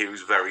 Somebody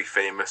who's very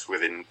famous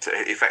within,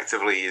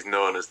 effectively is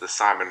known as the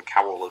Simon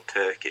Cowell of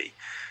Turkey.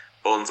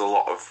 Owns a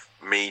lot of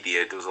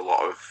media, does a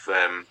lot of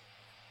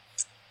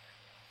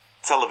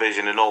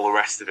television and all the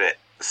rest of it.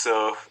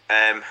 So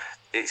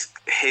it's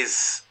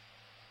his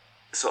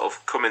sort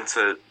of coming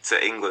to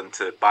England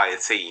to buy a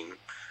team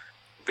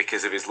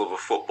because of his love of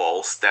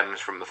football stems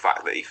from the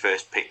fact that he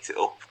first picked it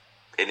up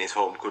in his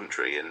home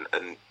country, and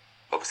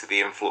obviously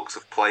the influx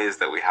of players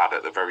that we had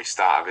at the very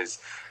start of his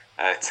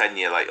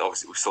tenure. Like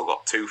obviously we've still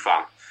got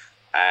Tufan,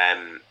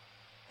 and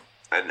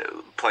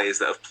players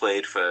that have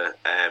played for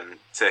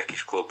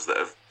Turkish clubs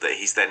that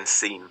he's then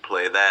seen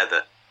play there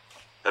that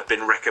have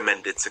been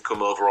recommended to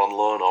come over on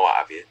loan or what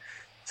have you.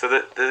 So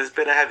there's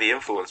been a heavy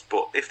influence,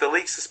 but if the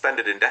league's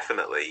suspended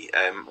indefinitely,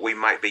 we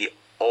might be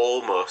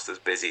almost as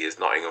busy as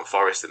Nottingham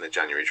Forest in the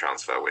January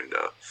transfer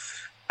window.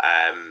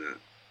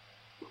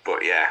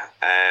 But yeah,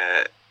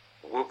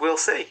 we'll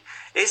see.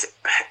 As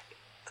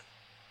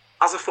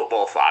a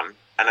football fan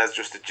and as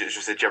just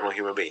a general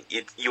human being,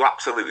 you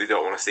absolutely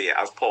don't want to see it,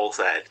 as Paul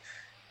said,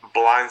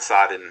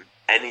 blindsiding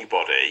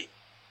anybody.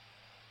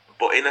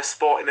 But in a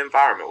sporting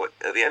environment,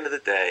 at the end of the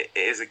day, it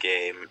is a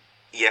game.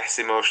 Yes,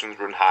 emotions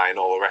run high and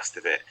all the rest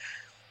of it.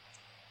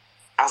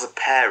 As a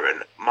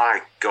parent,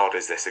 my God,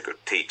 is this a good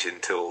teaching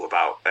tool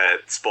about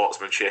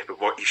sportsmanship and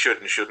what you should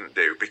and shouldn't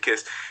do?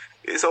 Because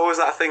it's always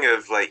that thing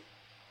of like,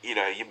 you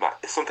know,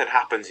 if something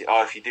happens,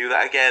 if you do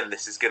that again,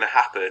 this is going to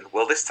happen.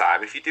 Well, this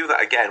time, if you do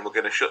that again, we're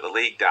going to shut the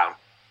league down.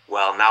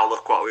 Well, now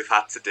look what we've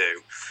had to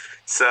do.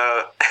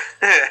 So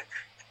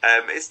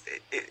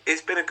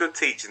it's been a good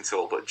teaching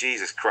tool, but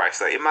Jesus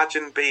Christ, like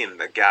imagine being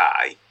the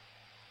guy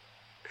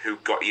who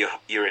got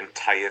your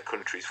entire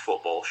country's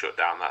football shut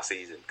down that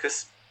season.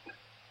 Because,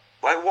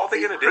 like, what are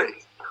they going to do?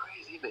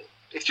 Crazy, isn't it?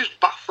 It's just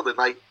baffling.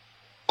 Like,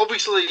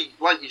 obviously,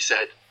 like you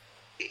said,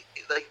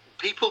 like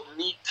people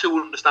need to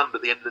understand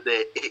at the end of the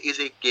day, it is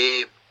a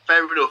game.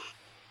 Fair enough.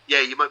 Yeah,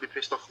 you might be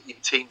pissed off that your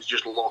team's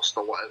just lost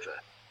or whatever,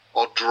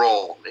 or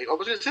drawn. I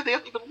was going to say they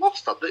hadn't even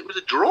lost that. It was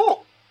a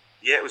draw.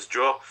 Yeah, it was a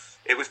draw.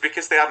 It was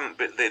because they hadn't.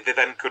 They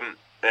then couldn't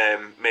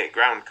make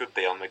ground, could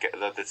they, on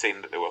the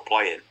team that they were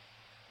playing?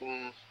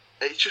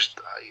 It's just,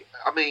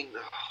 I mean,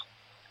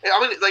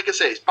 like I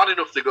say, it's bad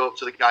enough to go up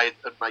to the guy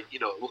and like, you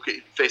know, look at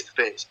him face to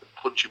face and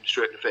punch him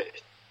straight in the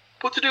face.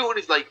 But to do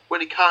it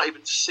when he can't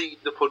even see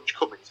the punch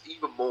coming, it's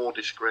even more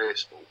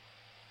disgraceful.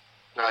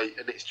 Right,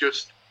 and it's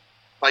just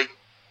like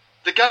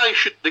the guy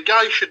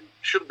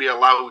shouldn't be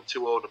allowed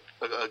to own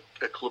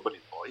a club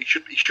anymore. He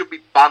should be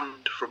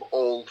banned from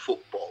all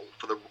football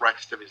for the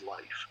rest of his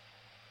life.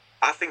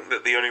 I think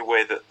that the only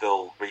way that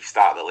they'll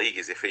restart the league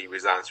is if he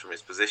resigns from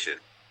his position.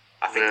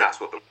 I think that's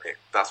what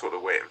they're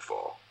waiting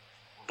for.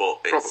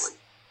 But it's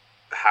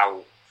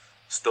how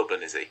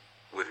stubborn is he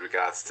with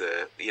regards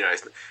to, you know,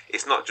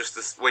 it's not just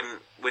this, when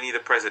you're the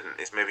president,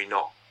 it's maybe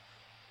not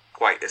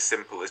quite as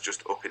simple as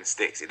just upping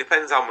sticks. It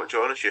depends how much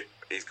ownership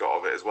he's got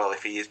of it as well.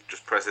 If he is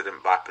just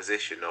president by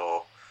position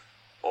or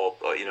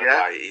you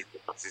know,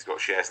 he's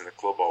got shares in the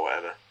club or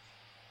whatever.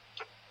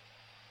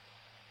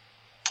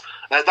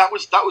 That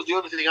was the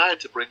only thing I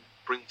had to bring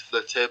to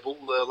the table.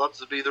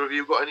 Lads, have either of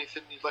you got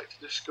anything you'd like to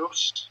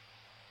discuss?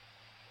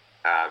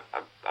 I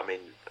mean,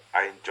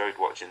 I enjoyed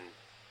watching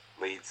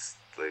Leeds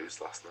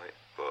lose last night,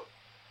 but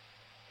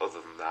other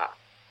than that,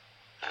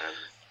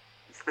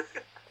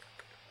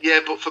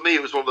 yeah. But for me,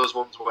 it was one of those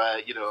ones where,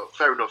 you know,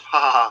 fair enough,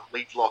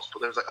 Leeds lost, but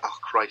then it was like, oh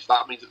Christ,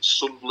 that means that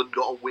Sunderland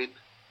got a win.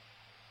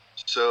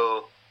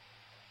 So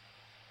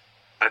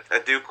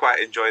I do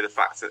quite enjoy the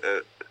fact that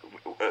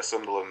at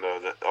Sunderland, though,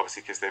 that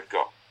obviously because they've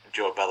got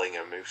Joe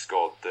Bellingham who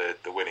scored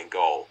the winning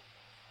goal,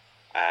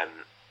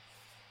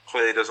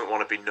 clearly doesn't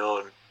want to be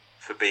known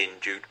for being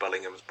Jude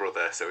Bellingham's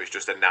brother, so he's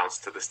just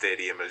announced to the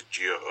stadium as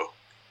Joe.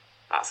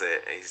 That's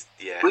it.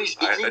 He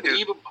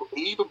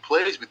even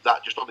plays with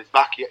that just on his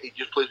back. He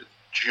just plays with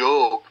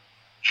Job,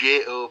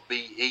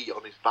 Jobe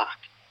on his back.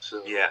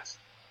 So yeah,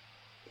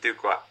 I do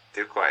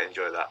quite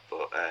enjoy that,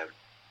 but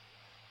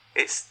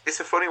it's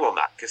a funny one,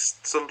 that, because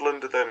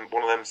Sunderland are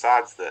one of them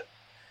sides that,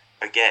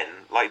 again,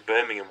 like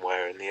Birmingham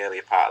were in the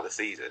earlier part of the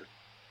season,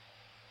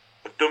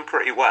 have done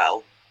pretty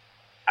well,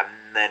 and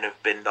then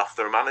have binned off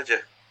their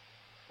manager.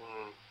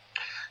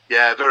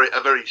 Yeah,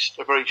 a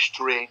very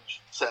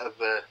strange set of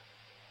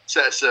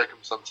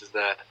circumstances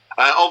there.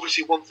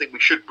 Obviously, one thing we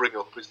should bring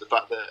up is the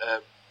fact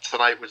that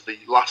tonight was the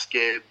last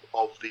game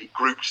of the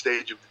group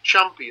stage of the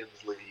Champions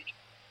League,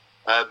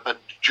 and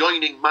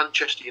joining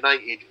Manchester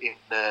United in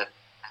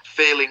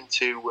failing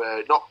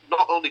to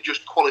not only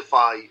just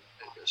qualify,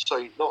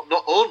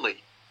 not only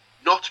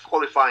not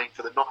qualifying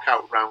for the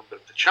knockout round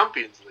of the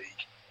Champions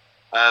League.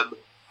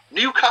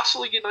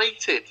 Newcastle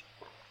United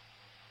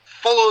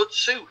followed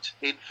suit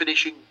in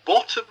finishing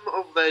bottom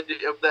of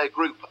their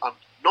group and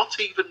not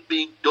even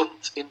being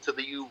dumped into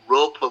the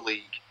Europa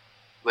League,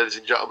 ladies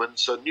and gentlemen.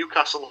 So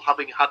Newcastle,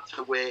 having had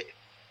to wait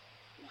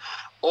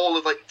all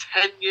of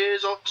 10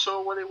 years or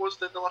so when it was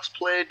that they last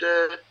played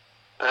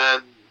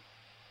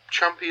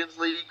Champions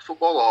League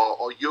football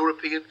or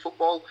European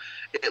football,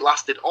 it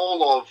lasted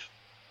all of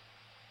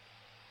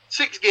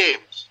 6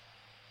 games.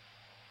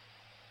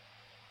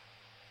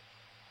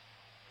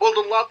 Well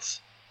done,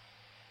 lads.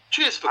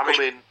 Cheers for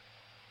coming.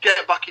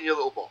 Get back in your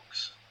little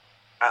box.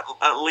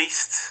 At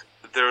least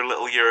their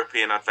little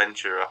European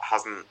adventure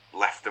hasn't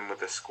left them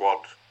with a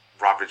squad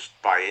ravaged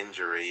by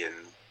injury, and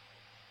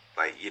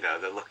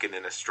they're looking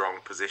in a strong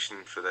position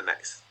for the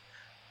next.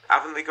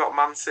 Haven't they got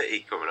Man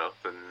City coming up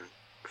and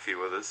a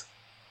few others?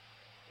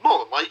 More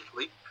than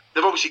likely,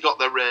 they've obviously got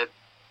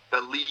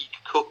their League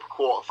Cup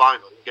quarter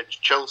final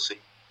against Chelsea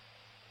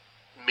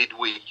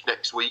midweek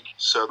next week,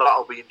 so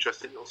that'll be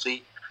interesting. We'll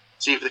see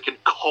if they can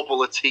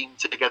cobble a team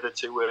together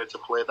to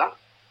play that.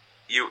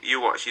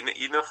 You watch.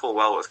 You know full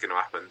well what's going to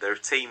happen. Their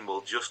team will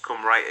just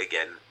come right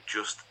again,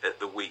 just at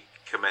the week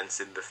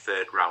commencing the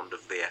 3rd round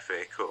of the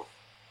FA Cup.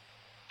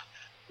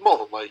 More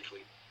than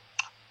likely.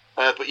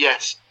 But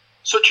yes,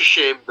 such a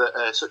shame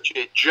that such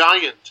a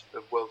giant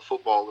of world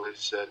football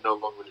is no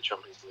longer in the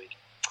Champions League.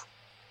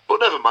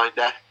 But never mind,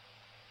 never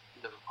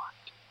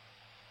mind.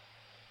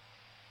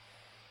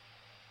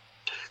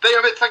 There you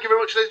have it. Thank you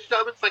very much, ladies and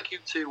gentlemen. Thank you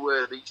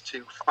to these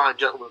two fine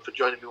gentlemen for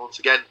joining me once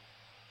again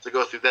to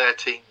go through their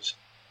teams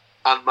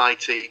and my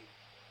team.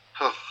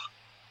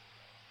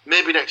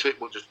 Maybe next week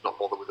we'll just not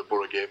bother with the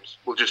Borough games.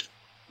 We'll just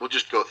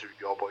go through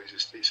your boys.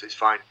 It's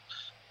fine.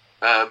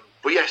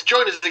 But yes,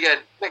 join us again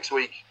next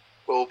week.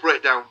 We'll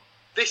break down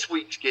this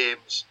week's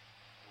games.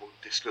 We'll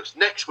discuss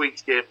next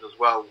week's games as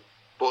well.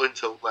 But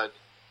until then,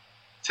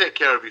 take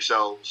care of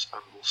yourselves,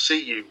 and we'll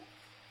see you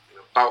in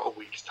about a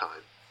week's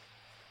time.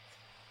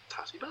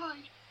 Tatty bye.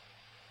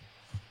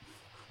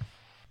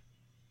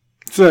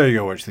 So there you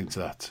go. What do you think to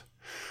that?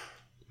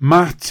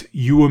 Matt,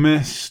 you were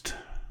missed,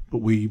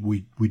 but we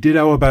did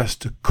our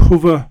best to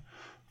cover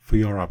for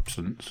your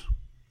absence.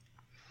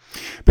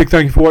 Big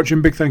thank you for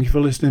watching, big thank you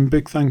for listening,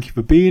 big thank you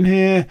for being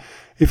here.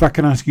 If I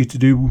can ask you to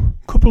do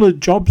a couple of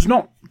jobs,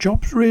 not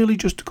jobs really,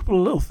 just a couple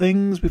of little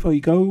things before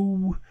you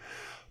go,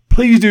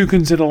 please do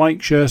consider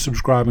like, share,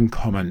 subscribe and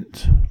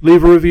comment.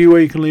 Leave a review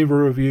where you can leave a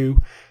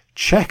review.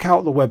 Check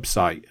out the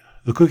website,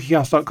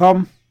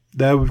 thecookiecast.com.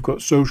 There we've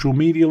got social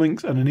media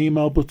links and an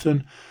email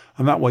button,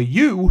 and that way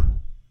you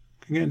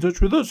can get in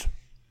touch with us.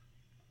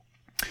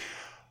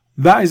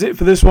 That is it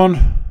for this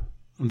one.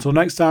 Until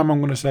next time, I'm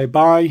going to say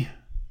bye,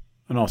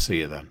 and I'll see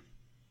you then.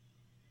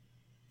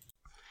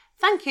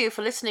 Thank you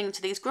for listening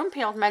to these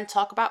grumpy old men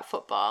talk about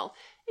football.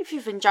 If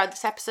you've enjoyed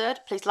this episode,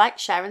 please like,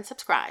 share and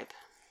subscribe.